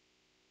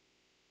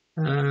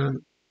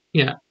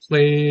 Yeah,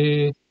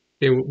 play.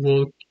 Okay,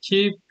 we'll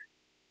keep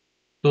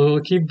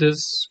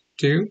this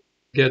too.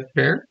 Get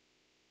pair, of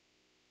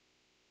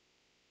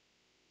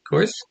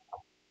course.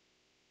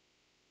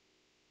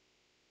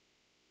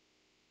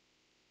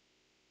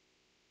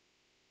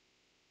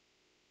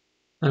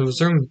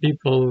 Certain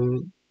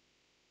people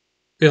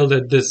feel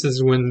that this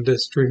is when the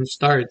stream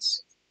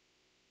starts.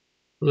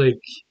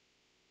 Like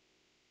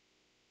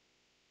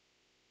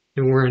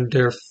they weren't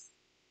there.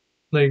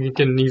 Like you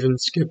can even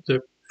skip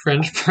the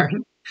French part.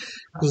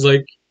 It's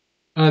like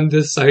on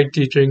this side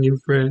teaching you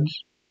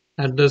French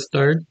at the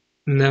start.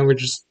 Now we're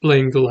just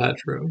playing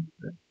Balatro.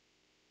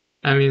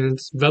 I mean,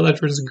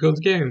 Balatro is a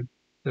good game.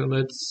 So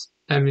let's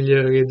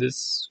ameliorate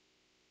this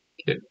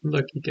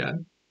lucky cat.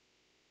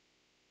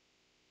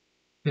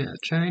 Yeah,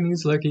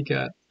 Chinese lucky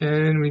cat.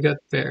 And we got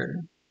bear.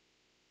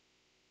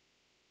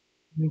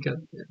 We got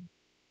bear.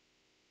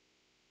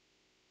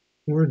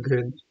 We're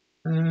good.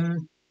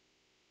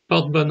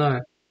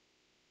 Porte-bonheur.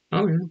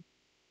 Oh yeah.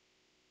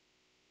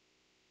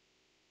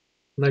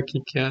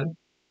 Lucky cat.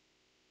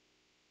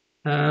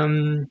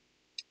 Um,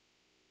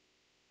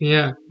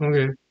 yeah,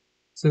 okay.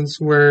 Since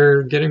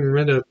we're getting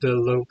rid of the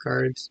low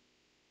cards,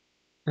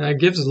 it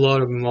gives a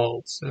lot of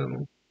mold,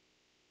 so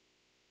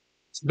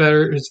it's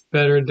better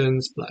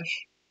than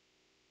Splash.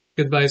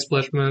 Goodbye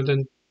Splash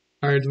Mountain.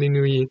 Hardly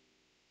Nui.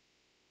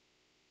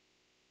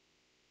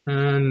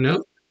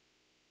 Nope.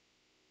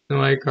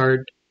 No eye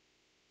card.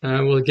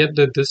 We'll get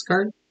the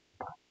discard.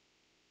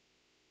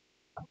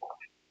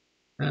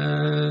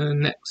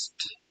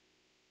 Next.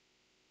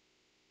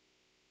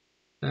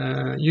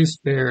 Use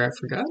spare, I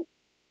forgot. I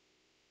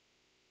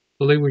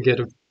believe we get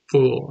a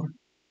full.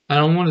 I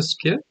don't want to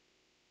skip,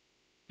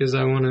 because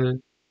I want to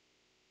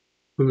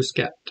boost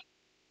cat.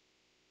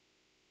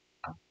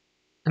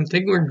 I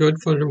think we're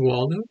good for the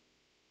wall though.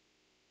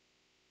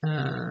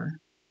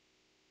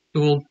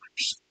 We'll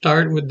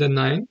start with the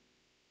 9.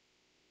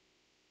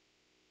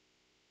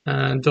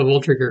 Double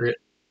trigger it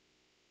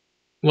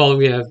while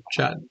we have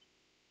chat.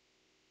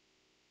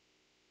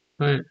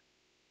 Right.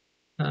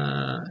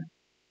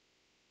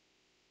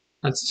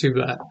 That's too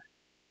bad.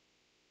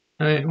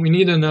 Alright, we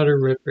need another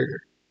red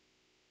trigger.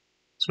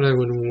 That's what I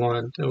would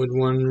want. I would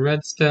want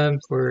red stamp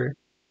or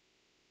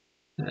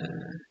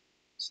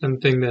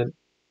something that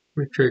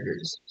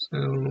re-triggers.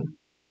 So,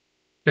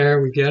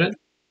 fair, we get it.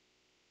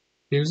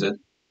 Use it.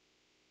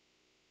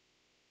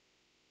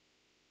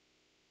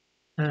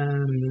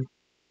 So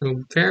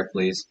fair,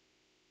 please.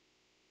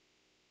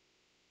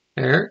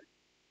 Fair.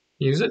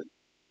 Use it.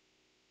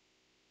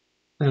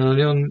 I'm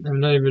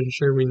not even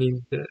sure we need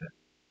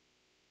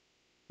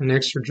an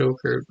extra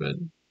joker, but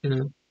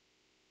you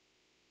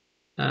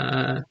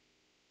know.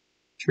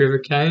 Tree of a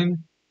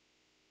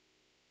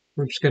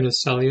we're just gonna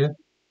sell you.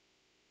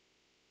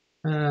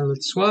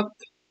 Let's swap.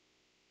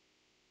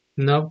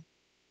 Nope.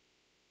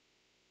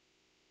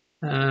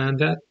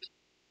 That.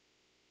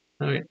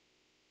 Okay.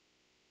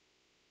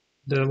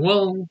 The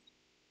wall.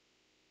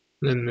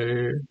 The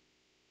mirror.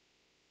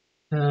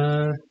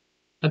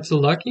 That's a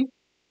lucky.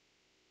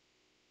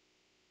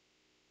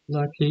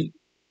 Lucky.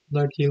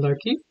 Lucky,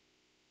 lucky.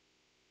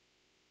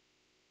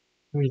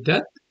 We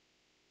dead?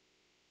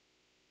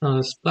 Not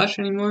a splash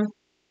anymore.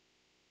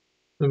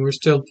 But we're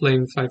still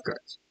playing 5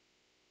 cards.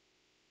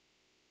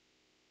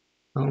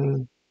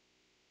 Oh.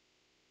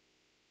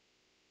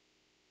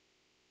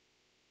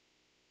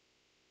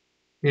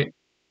 Okay.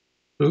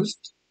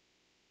 Boost.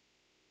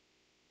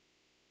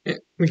 Yeah,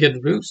 we get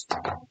the boost.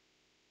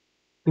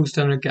 Boost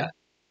on a cat.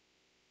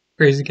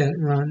 Crazy cat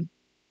run.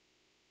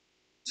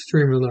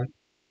 Extremely luck.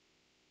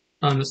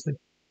 Honestly.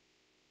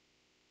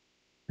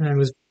 I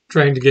was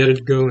trying to get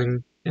it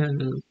going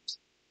and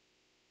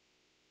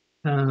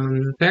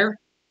pair?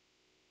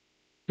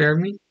 Pair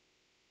me?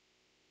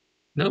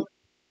 Nope.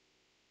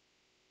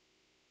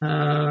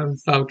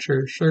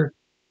 Voucher, sure.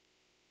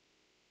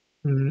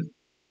 I'm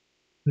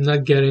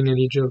not getting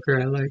any joker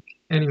I like.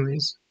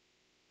 Anyways.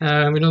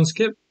 We don't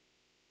skip.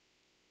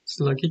 It's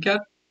lucky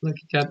cat.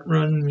 Lucky cat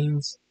run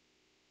means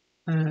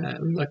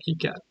lucky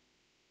cat.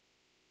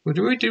 What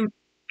do we do?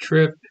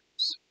 Trippies,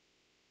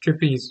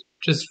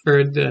 just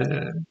for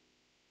the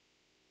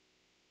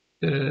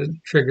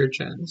trigger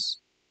chance.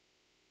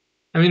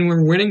 I mean,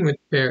 we're winning with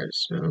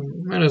pairs, so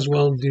might as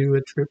well do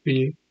a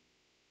trippy.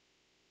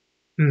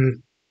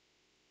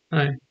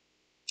 Alright.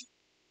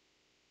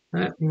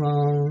 Alright,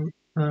 well,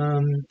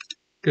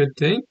 good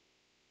thing.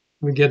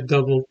 We get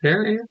double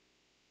pair here.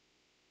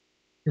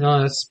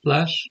 Not a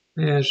splash.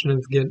 Yeah, I should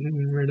have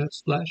gotten rid of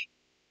splash.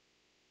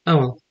 Oh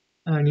well.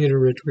 I need a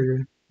red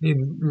trigger. Need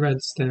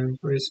red stamp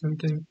or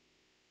something.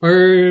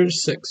 Or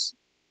 6.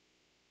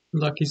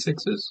 Lucky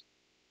 6s.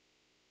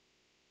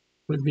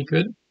 Would be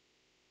good.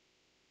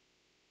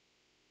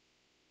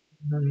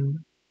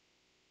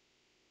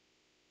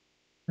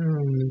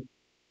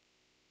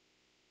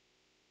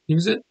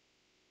 Use it.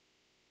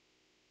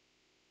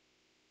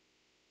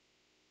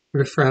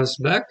 Refresh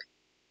back.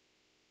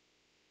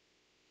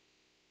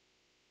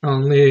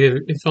 Only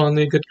if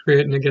only could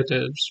create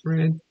negatives,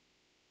 right?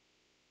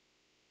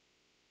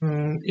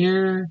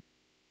 Here,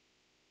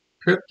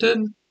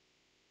 cryptid.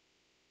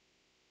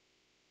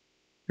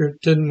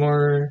 Cryptid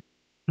more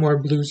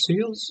blue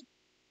seals.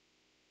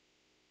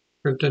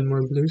 Cryptid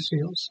more blue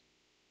seals.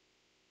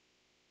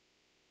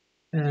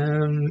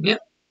 Yeah.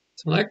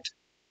 Select.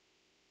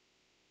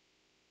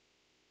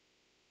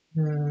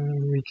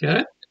 We get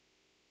it.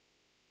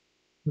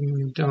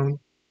 We don't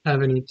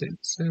have anything,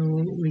 so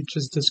we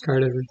just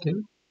discard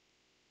everything.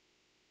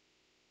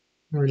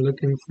 We're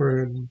looking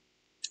for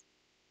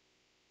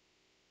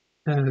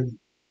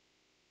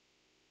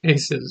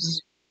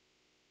aces.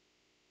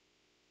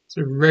 It's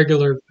a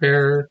regular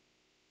pair.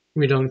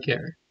 We don't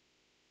care.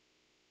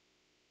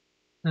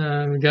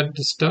 We got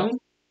the stone.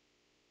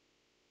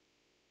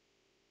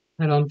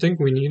 I don't think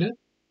we need it.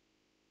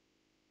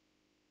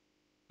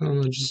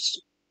 I'll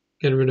just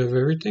get rid of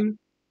everything.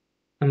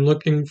 I'm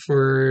looking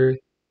for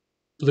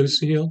blue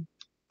seal.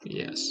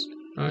 Yes.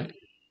 Alright.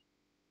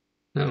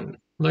 Now,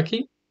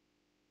 lucky.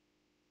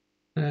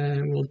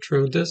 And we'll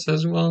throw this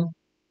as well.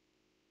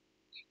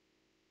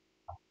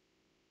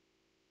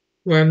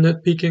 Why I'm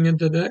not peeking at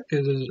the deck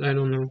is I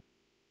don't know.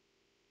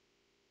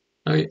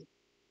 Okay.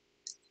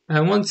 I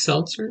want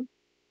seltzer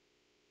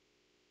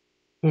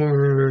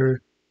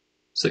or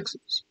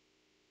 6s.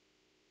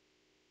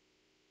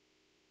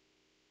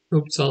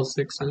 Oops, all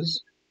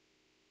 6s.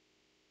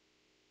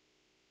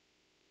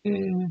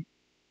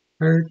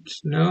 Hurt,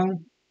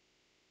 no.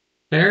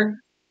 There.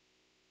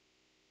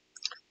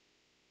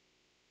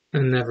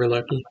 And never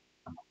lucky.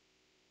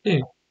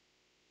 Okay.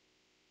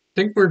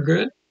 Think we're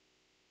good.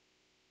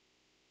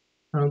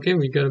 Okay,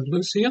 we got a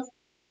blue seal.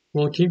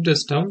 We'll keep the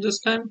stone this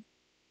time.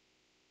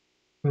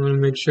 I want to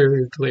make sure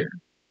we're clear.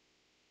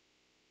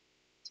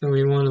 So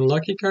we want a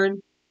lucky card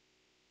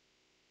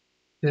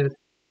that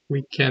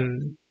we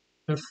can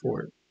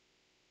afford.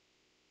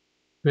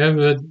 We have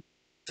a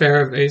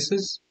pair of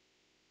aces.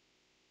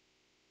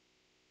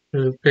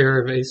 A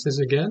pair of aces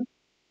again.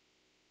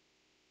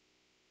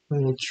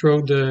 And we'll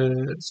throw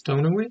the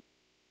stone away.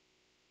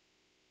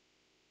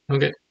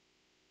 Okay.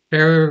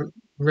 Pair of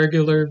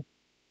regular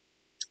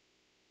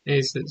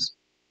aces.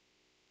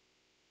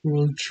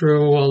 We'll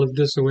throw all of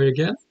this away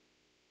again.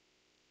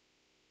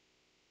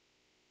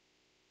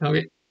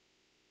 Okay.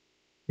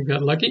 We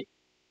got lucky.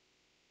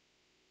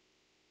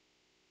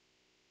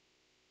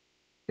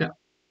 Yeah.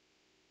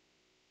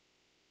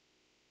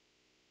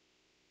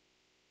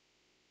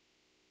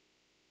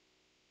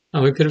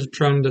 Oh, we could have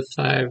thrown the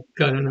 5,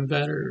 gotten a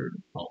better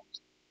vault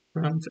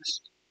from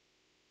this.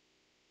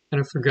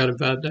 And I forgot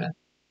about that.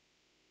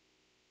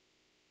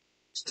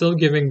 Still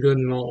giving good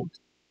mold.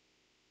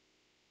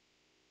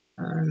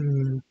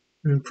 I'm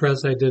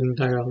impressed I didn't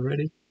die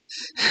already.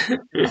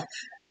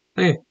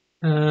 Okay.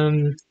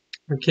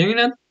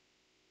 Arcana.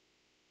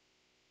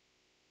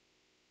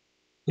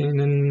 And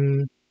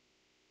then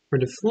for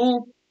the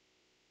Fool.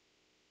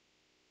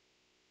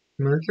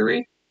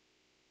 Mercury.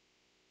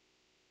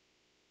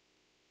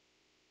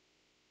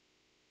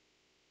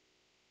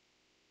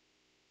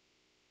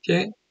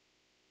 Okay.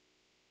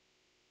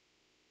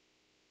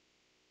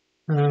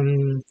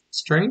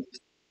 Strength.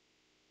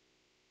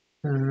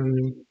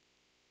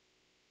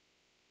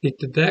 Beat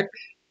the deck.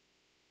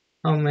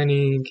 How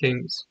many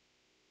kings?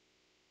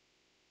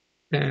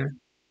 Okay.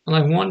 Well,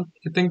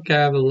 I think I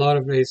have a lot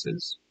of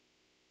aces.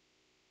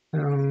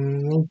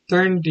 We'll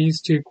turn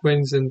these two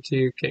queens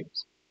into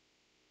kings.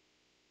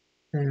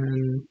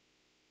 And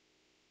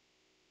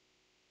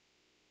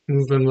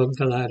move them up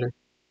the ladder.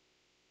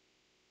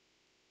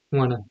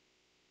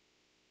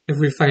 If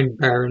we find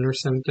Baron or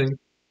something.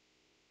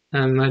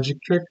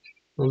 Magic trick,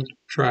 we'll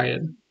try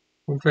it.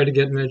 We'll try to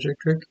get magic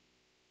trick.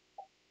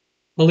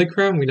 Holy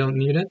crown, we don't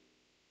need it.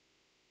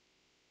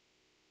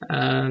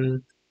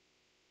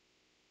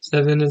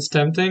 7 is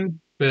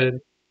tempting, but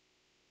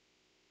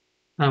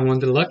I want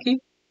the lucky.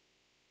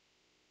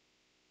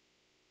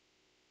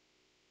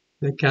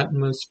 The cat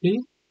must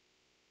be.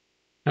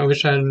 I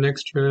wish I had an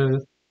extra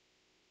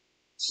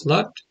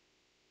slot.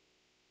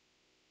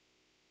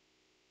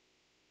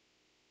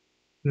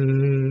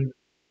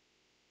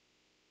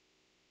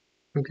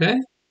 Okay.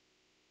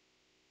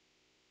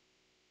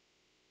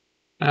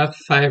 I have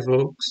 5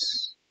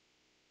 oaks.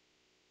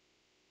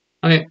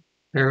 Okay,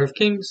 pair of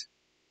kings.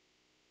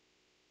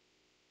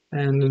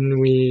 And then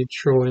we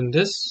throw in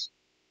this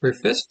for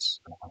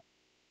fists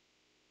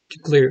to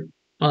clear.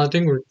 Well, I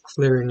think we're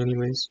clearing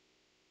anyways.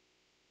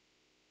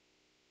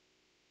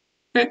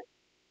 Okay.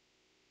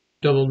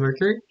 Double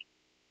Mercury.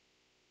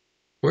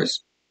 Of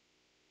course.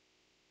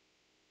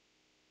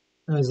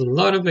 There's a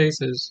lot of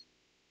aces.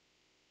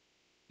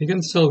 You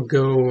can still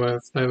go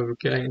 5 of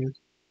kind.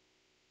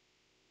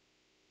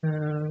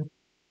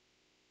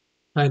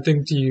 I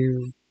think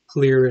to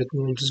clear it,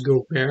 we'll just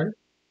go pair.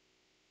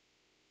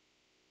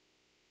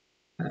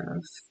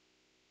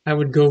 I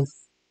would go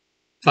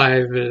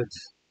 5 if,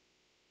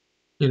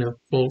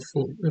 full,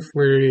 if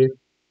we're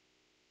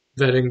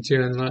betting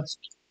 2 and less.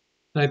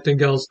 I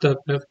think I'll stop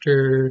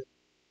after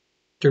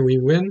we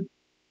win.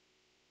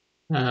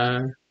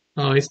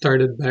 I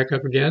started back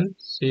up again,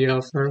 see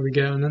how far we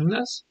get on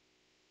this.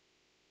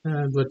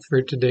 But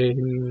for today,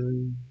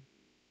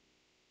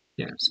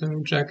 yeah,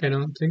 so Jack, I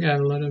don't think I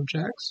have a lot of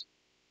Jacks.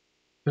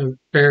 A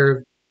pair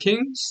of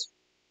kings.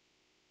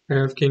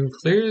 Pair of king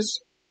clears.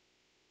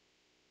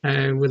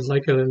 I would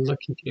like a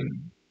lucky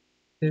king,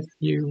 if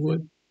you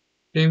would.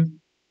 Okay.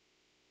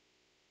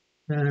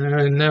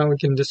 Now we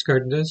can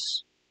discard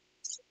this.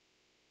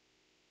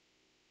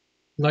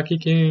 Lucky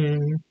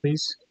king,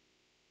 please.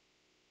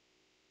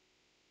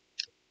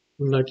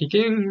 Lucky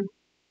king.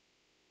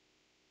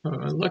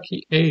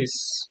 Lucky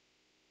ace.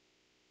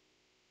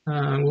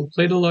 We'll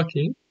play the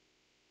lucky.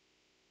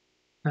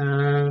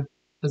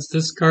 Let's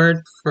discard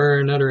for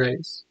another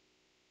ace.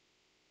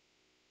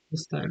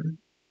 This time.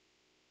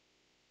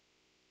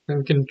 Then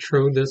we can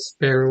throw this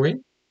pair away.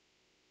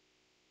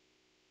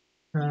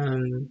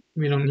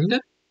 We don't need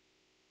it.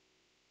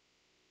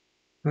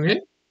 Okay.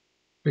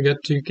 We got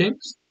 2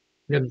 kings.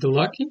 We got the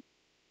lucky.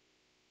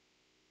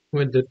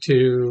 With the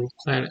 2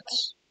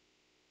 planets.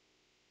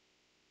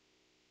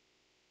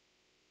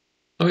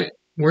 Okay.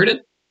 Word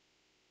it.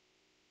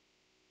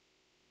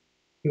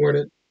 Word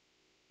it.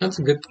 That's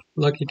a good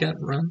lucky cat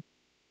run.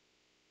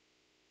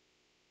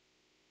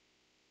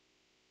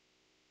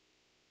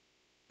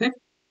 Okay.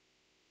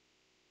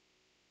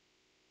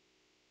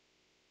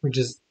 We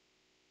just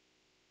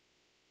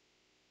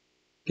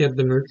get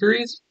the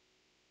Mercuries.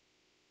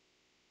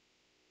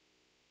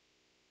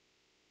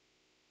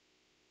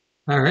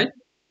 Alright.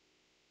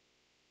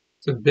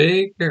 It's a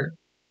big pair.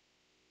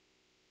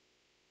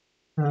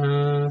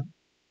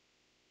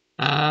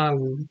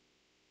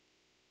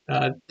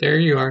 There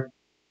you are.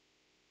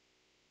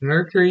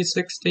 Mercury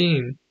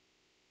 16.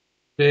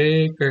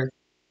 Big pair.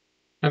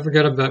 I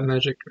forgot about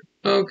magic.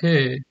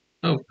 Okay.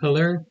 Oh,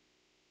 pillar.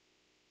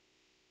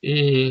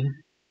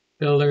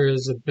 Pillar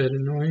is a bit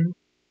annoying.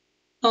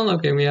 Oh,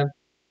 okay, we have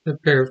a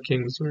pair of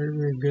kings.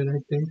 We're good, I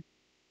think.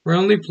 We're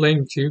only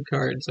playing 2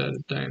 cards at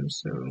a time,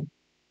 so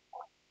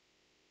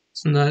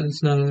it's not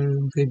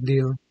a big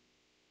deal.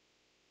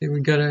 Okay,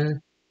 we got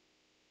a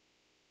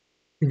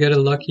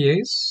lucky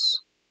ace.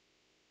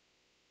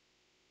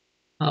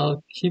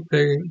 I'll keep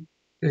a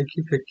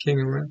king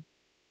around.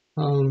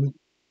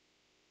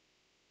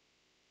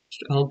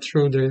 I'll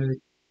throw the.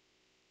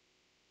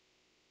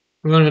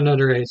 I want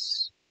another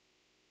ace.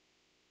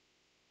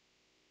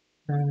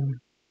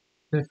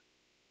 If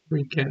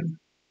we can.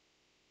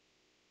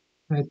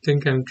 I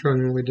think I'm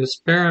throwing away the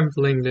spare. I'm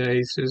playing the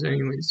aces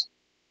anyways.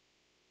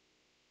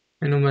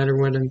 And no matter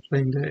what, I'm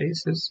playing the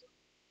aces.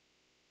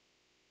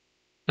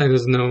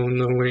 There's no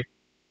way.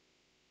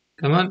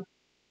 Come on.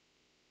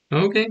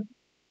 Okay.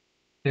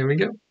 There we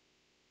go.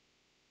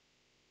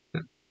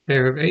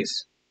 Pair of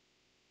ace.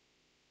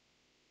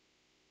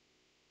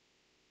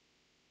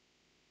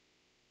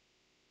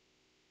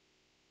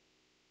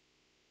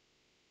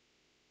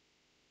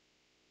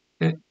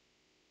 Okay.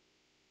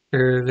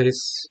 Pair of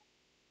ace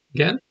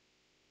again.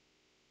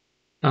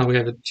 Oh, we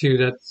have a 2,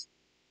 that's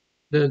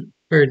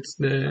or it's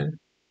the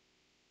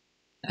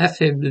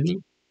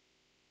affaibli.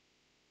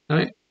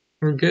 Alright,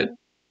 we're good.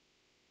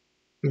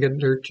 We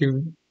got our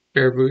 2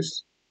 bear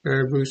boosts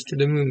to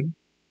the moon.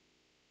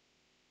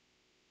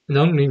 I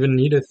don't even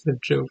need a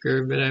 5th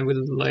joker, but I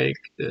would like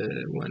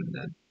the one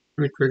that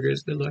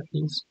re-triggers the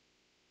luckies.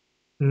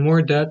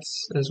 More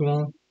deaths as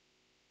well.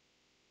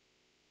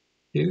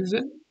 Use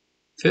it.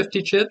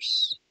 50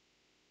 chips.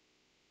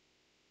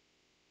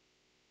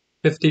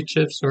 50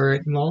 chips or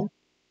 8 mall.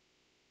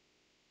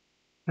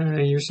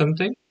 You're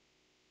something.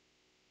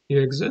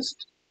 You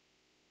exist.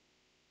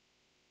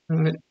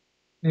 Alright,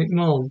 8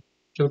 mall.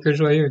 Joker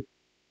joyeux.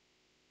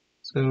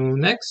 So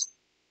next,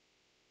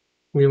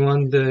 we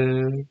want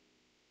a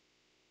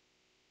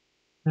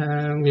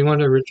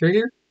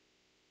retrigger.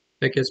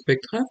 Avec a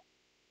spectra.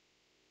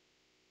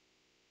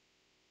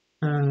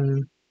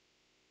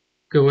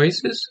 Go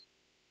aces.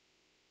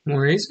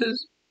 More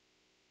aces.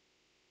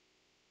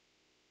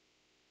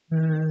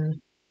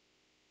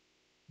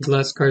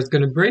 Glass card's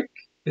gonna break.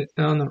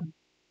 Oh no.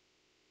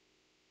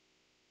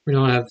 We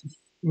don't have,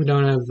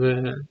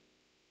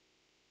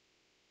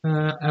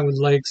 I would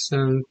like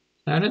some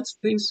planets,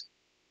 please.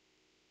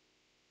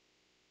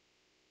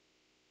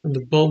 And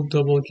the bulb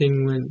double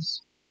king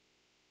wins.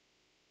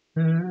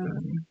 I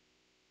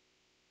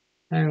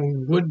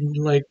would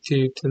like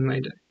to my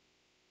deck.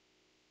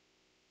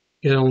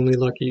 Get only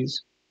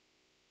luckies.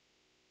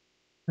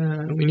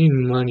 We need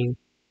money.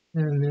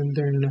 And then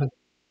they're not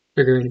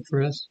figuring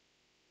for us.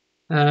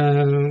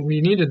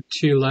 We needed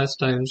 2 last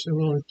time, so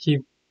we'll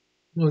keep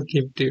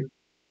 2.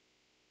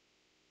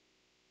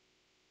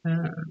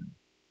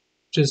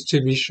 Just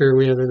to be sure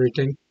we have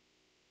everything.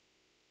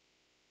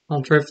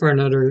 I'll try for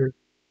another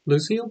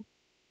Lucille.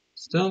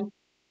 Still.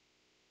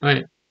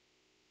 Alright.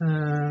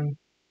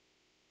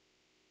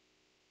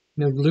 No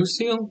blue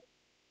seal,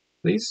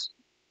 please.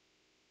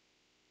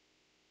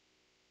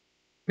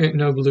 Okay,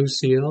 no blue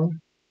seal.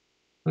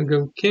 I'll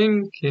go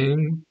king,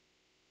 king.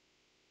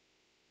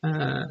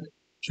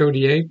 Show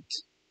the 8.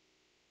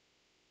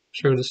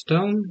 Show the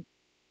stone.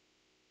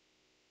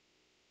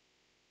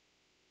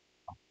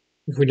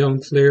 If we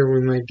don't clear,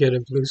 we might get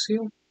a blue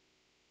seal.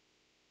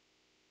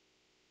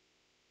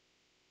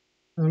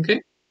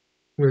 Okay,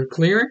 we're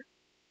clear.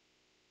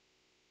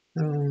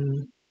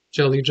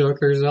 Jelly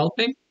Joker is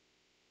helping.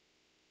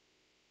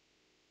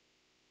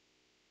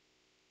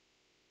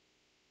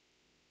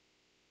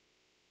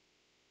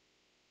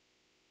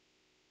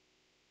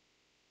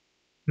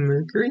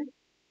 Mercury.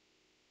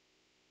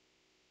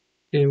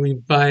 Okay, we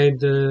buy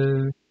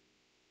the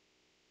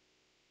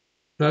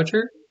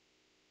voucher.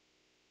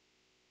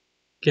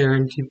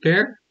 Guarantee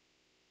pair.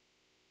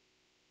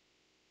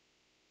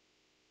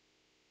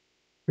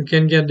 We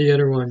can get the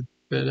other one,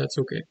 but that's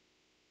okay.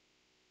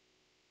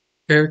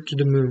 Pair to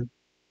the moon.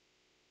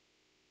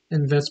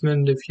 Investment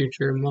in the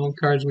future. Model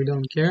cards, we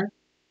don't care.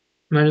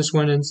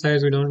 -1 in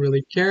size, we don't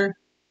really care.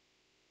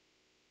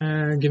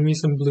 Give me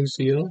some blue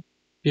seal.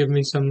 Give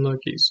me some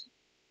luckies.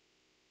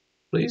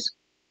 Please.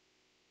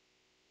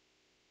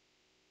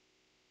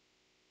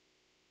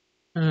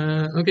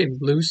 Okay,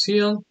 blue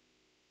seal.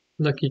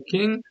 Lucky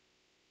king.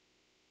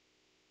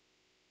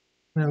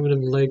 I would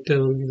have liked a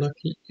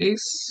lucky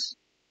ace.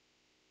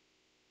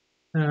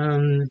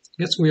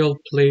 Guess we all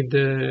played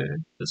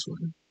this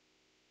one.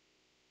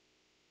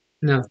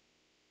 No.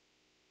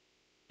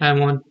 I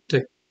want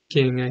the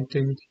king, I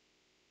think.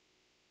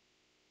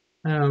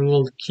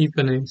 We'll keep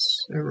an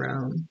ace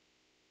around.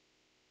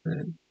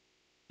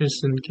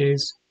 Just in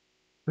case.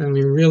 And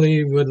we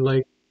really would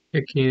like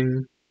a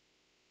king.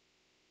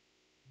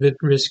 Bit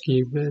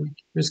risky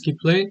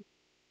play.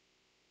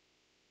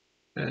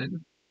 I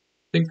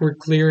think we're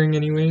clearing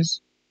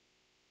anyways.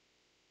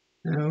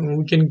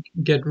 We can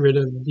get rid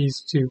of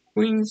these 2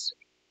 queens.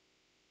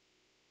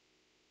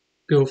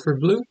 Go for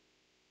blue.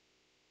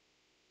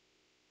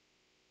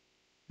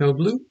 No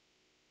blue.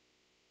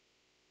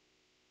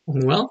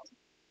 Well, I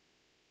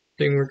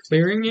think we're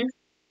clearing here.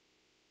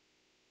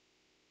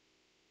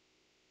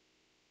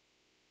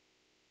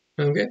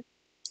 Okay.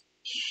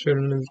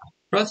 Shouldn't have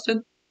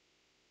trusted.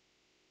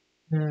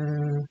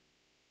 I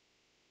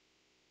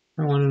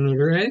want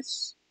another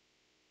ace.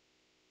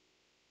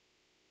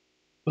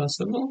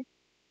 Possible.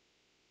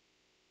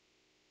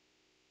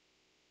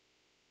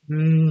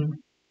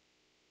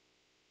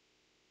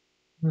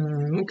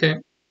 Okay.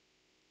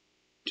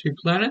 2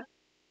 planet.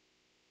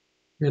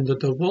 Get the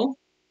double.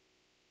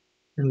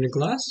 And the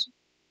glass.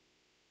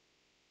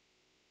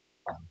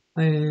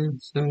 So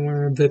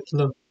we're a bit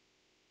low.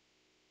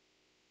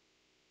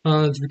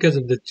 Oh, it's because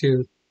of the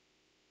 2.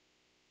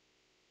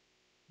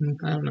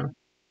 I don't know.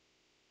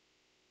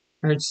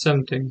 Or it's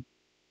something.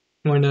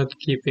 We're not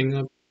keeping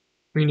up.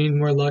 We need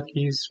more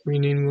luckies. We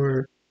need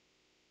more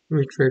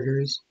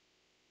re-triggers.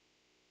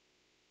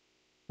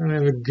 I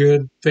have a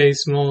good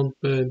base mold,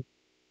 but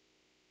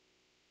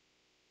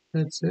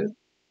that's it.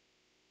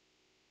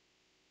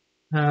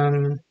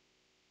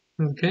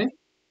 Okay.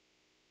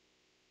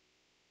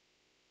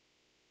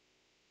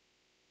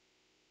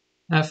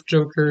 Half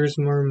jokers,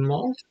 more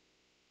mold.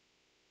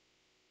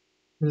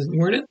 Is it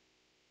worth it?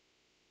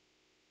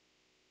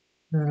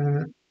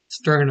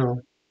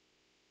 External.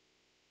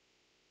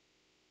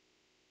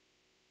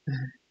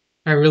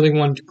 I really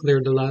want to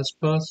clear the last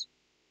boss,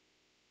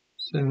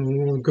 so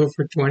we'll go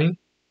for 20.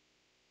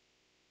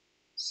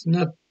 It's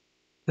not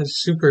a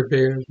super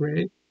big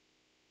rate.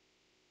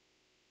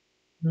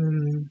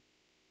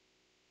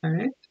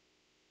 Alright.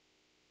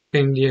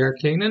 Paying the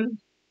Arcana.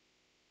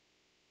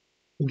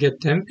 Get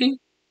Tempe.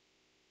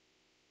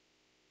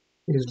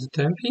 Use the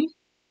Tempe.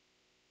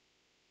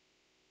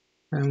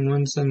 I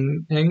want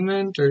some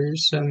Hangman or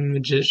some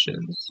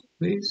Magicians,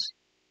 please.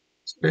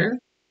 Spare.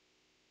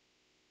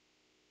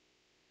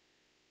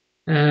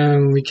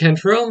 We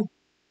can't roll.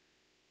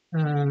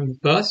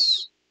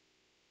 Bus.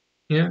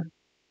 Yeah.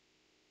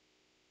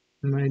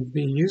 Might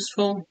be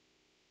useful.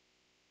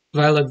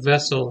 Violet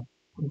Vessel.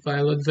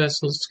 Violet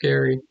Vessel's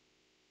scary.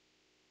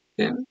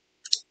 Yeah.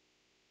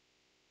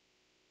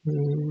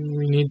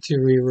 We need to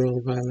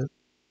reroll Violet,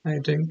 I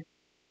think.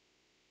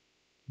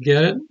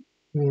 Get it?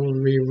 We'll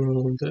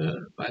reroll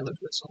the Violet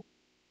Vessel.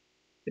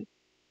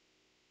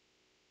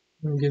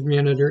 It'll give me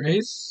another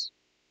ace.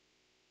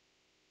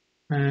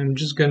 I'm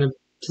just gonna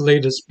play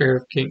the Pair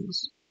of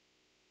Kings.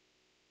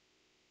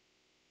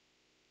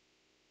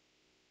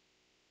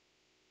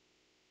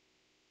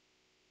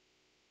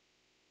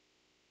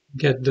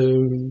 Get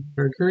the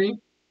Mercury.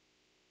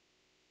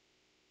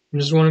 I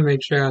just want to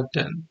make sure I have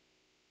 10.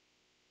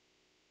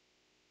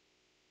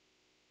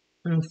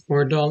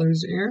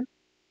 $4 here.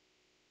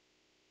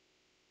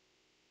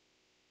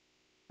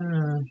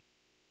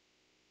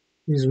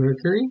 Use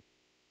Mercury.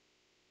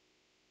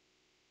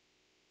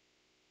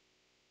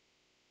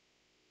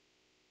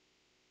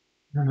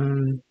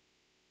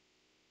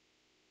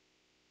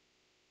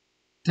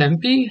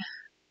 Tempe?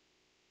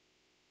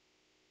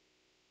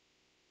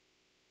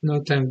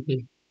 No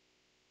Tempe.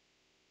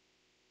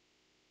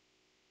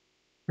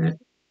 Right.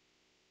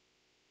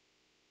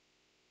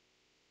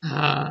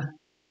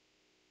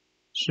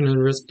 Shouldn't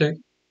have risked it.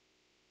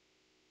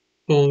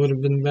 Full would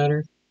have been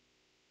better.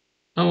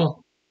 Oh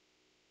well.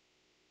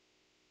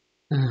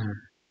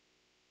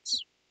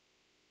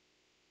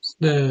 It's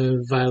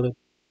the Violet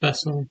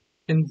Vessel.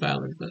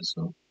 Invalid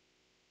Vessel.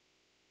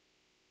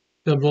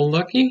 Double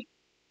lucky.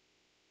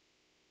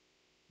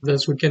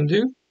 That's what we can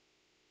do.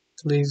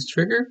 Please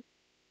trigger.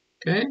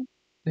 Okay.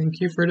 Thank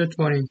you for the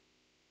 20.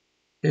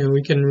 Yeah,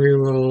 we can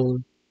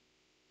reroll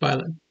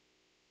Violet.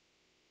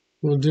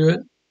 We'll do it.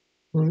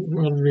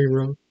 We'll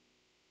reroll.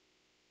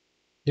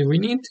 Do we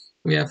need?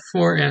 We have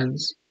 4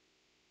 ends.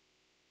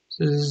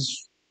 This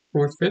is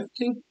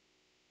 450.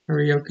 Are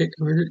we okay?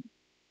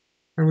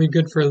 Are we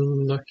good for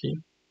lucky?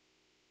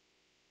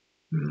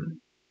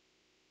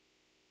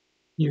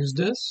 Use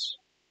this.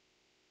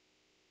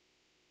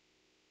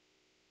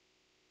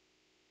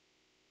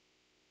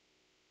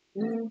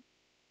 Okay.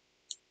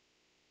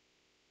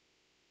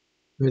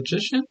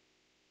 Magician.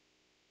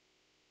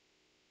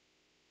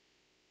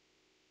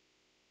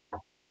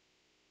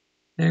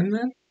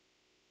 Hangman.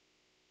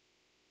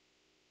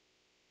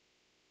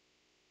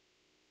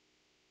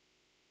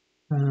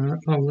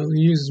 We'll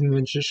use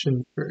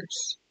Magician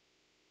first.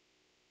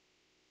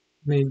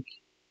 Make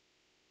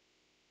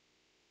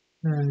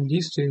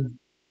these two.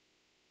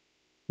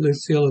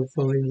 Lucille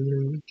hopefully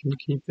we can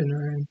keep in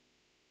our hand.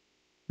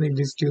 Make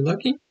these two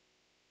lucky.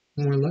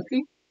 More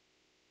lucky.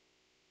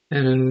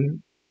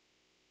 And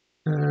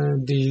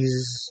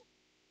these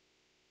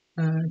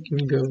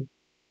can go.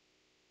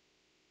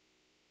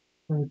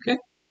 Okay.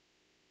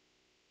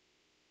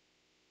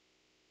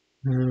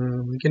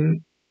 We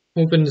can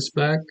open this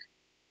back.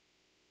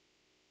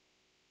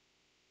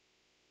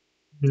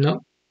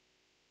 No.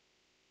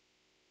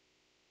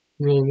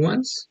 Roll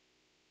once.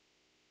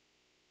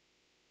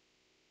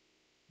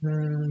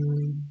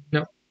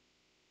 No.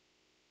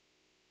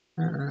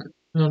 I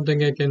don't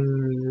think I can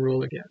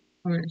roll again.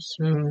 Okay,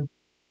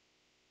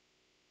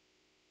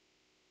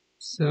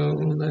 so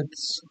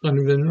let's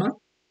renouvellement.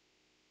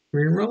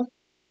 Reroll.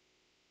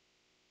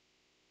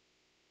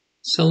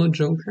 Sell a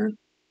joker.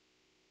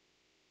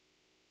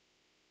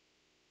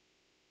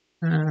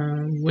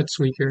 What's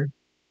weaker?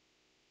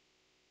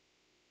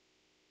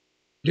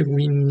 Do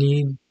we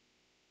need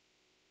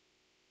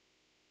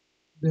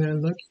the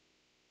luck?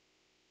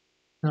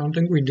 I don't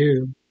think we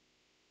do.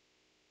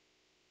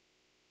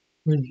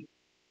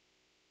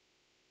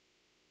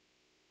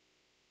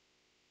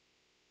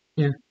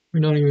 Yeah, we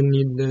don't even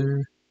need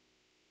the.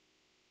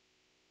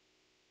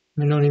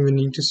 We don't even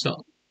need to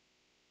sell.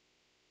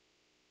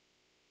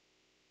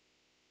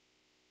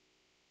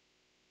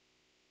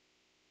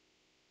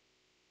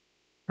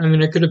 I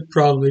mean, I could have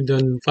probably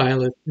done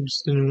Violet. I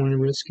just didn't want to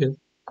risk it.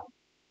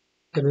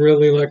 Got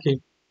really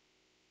lucky.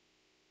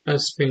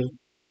 That's fini.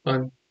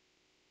 Fun.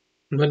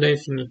 Modèle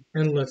fini.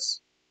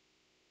 Endless.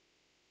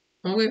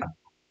 Okay.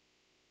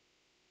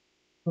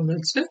 Well,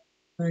 that's it.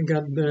 I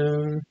got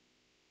the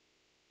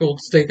gold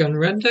stake on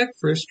red deck,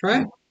 first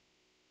try.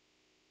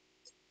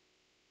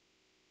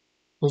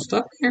 We'll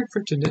stop here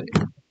for today.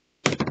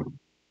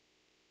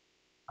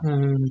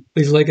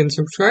 Please like and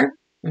subscribe,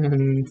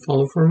 and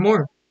follow for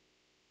more.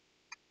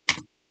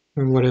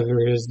 or whatever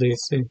it is they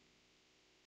say.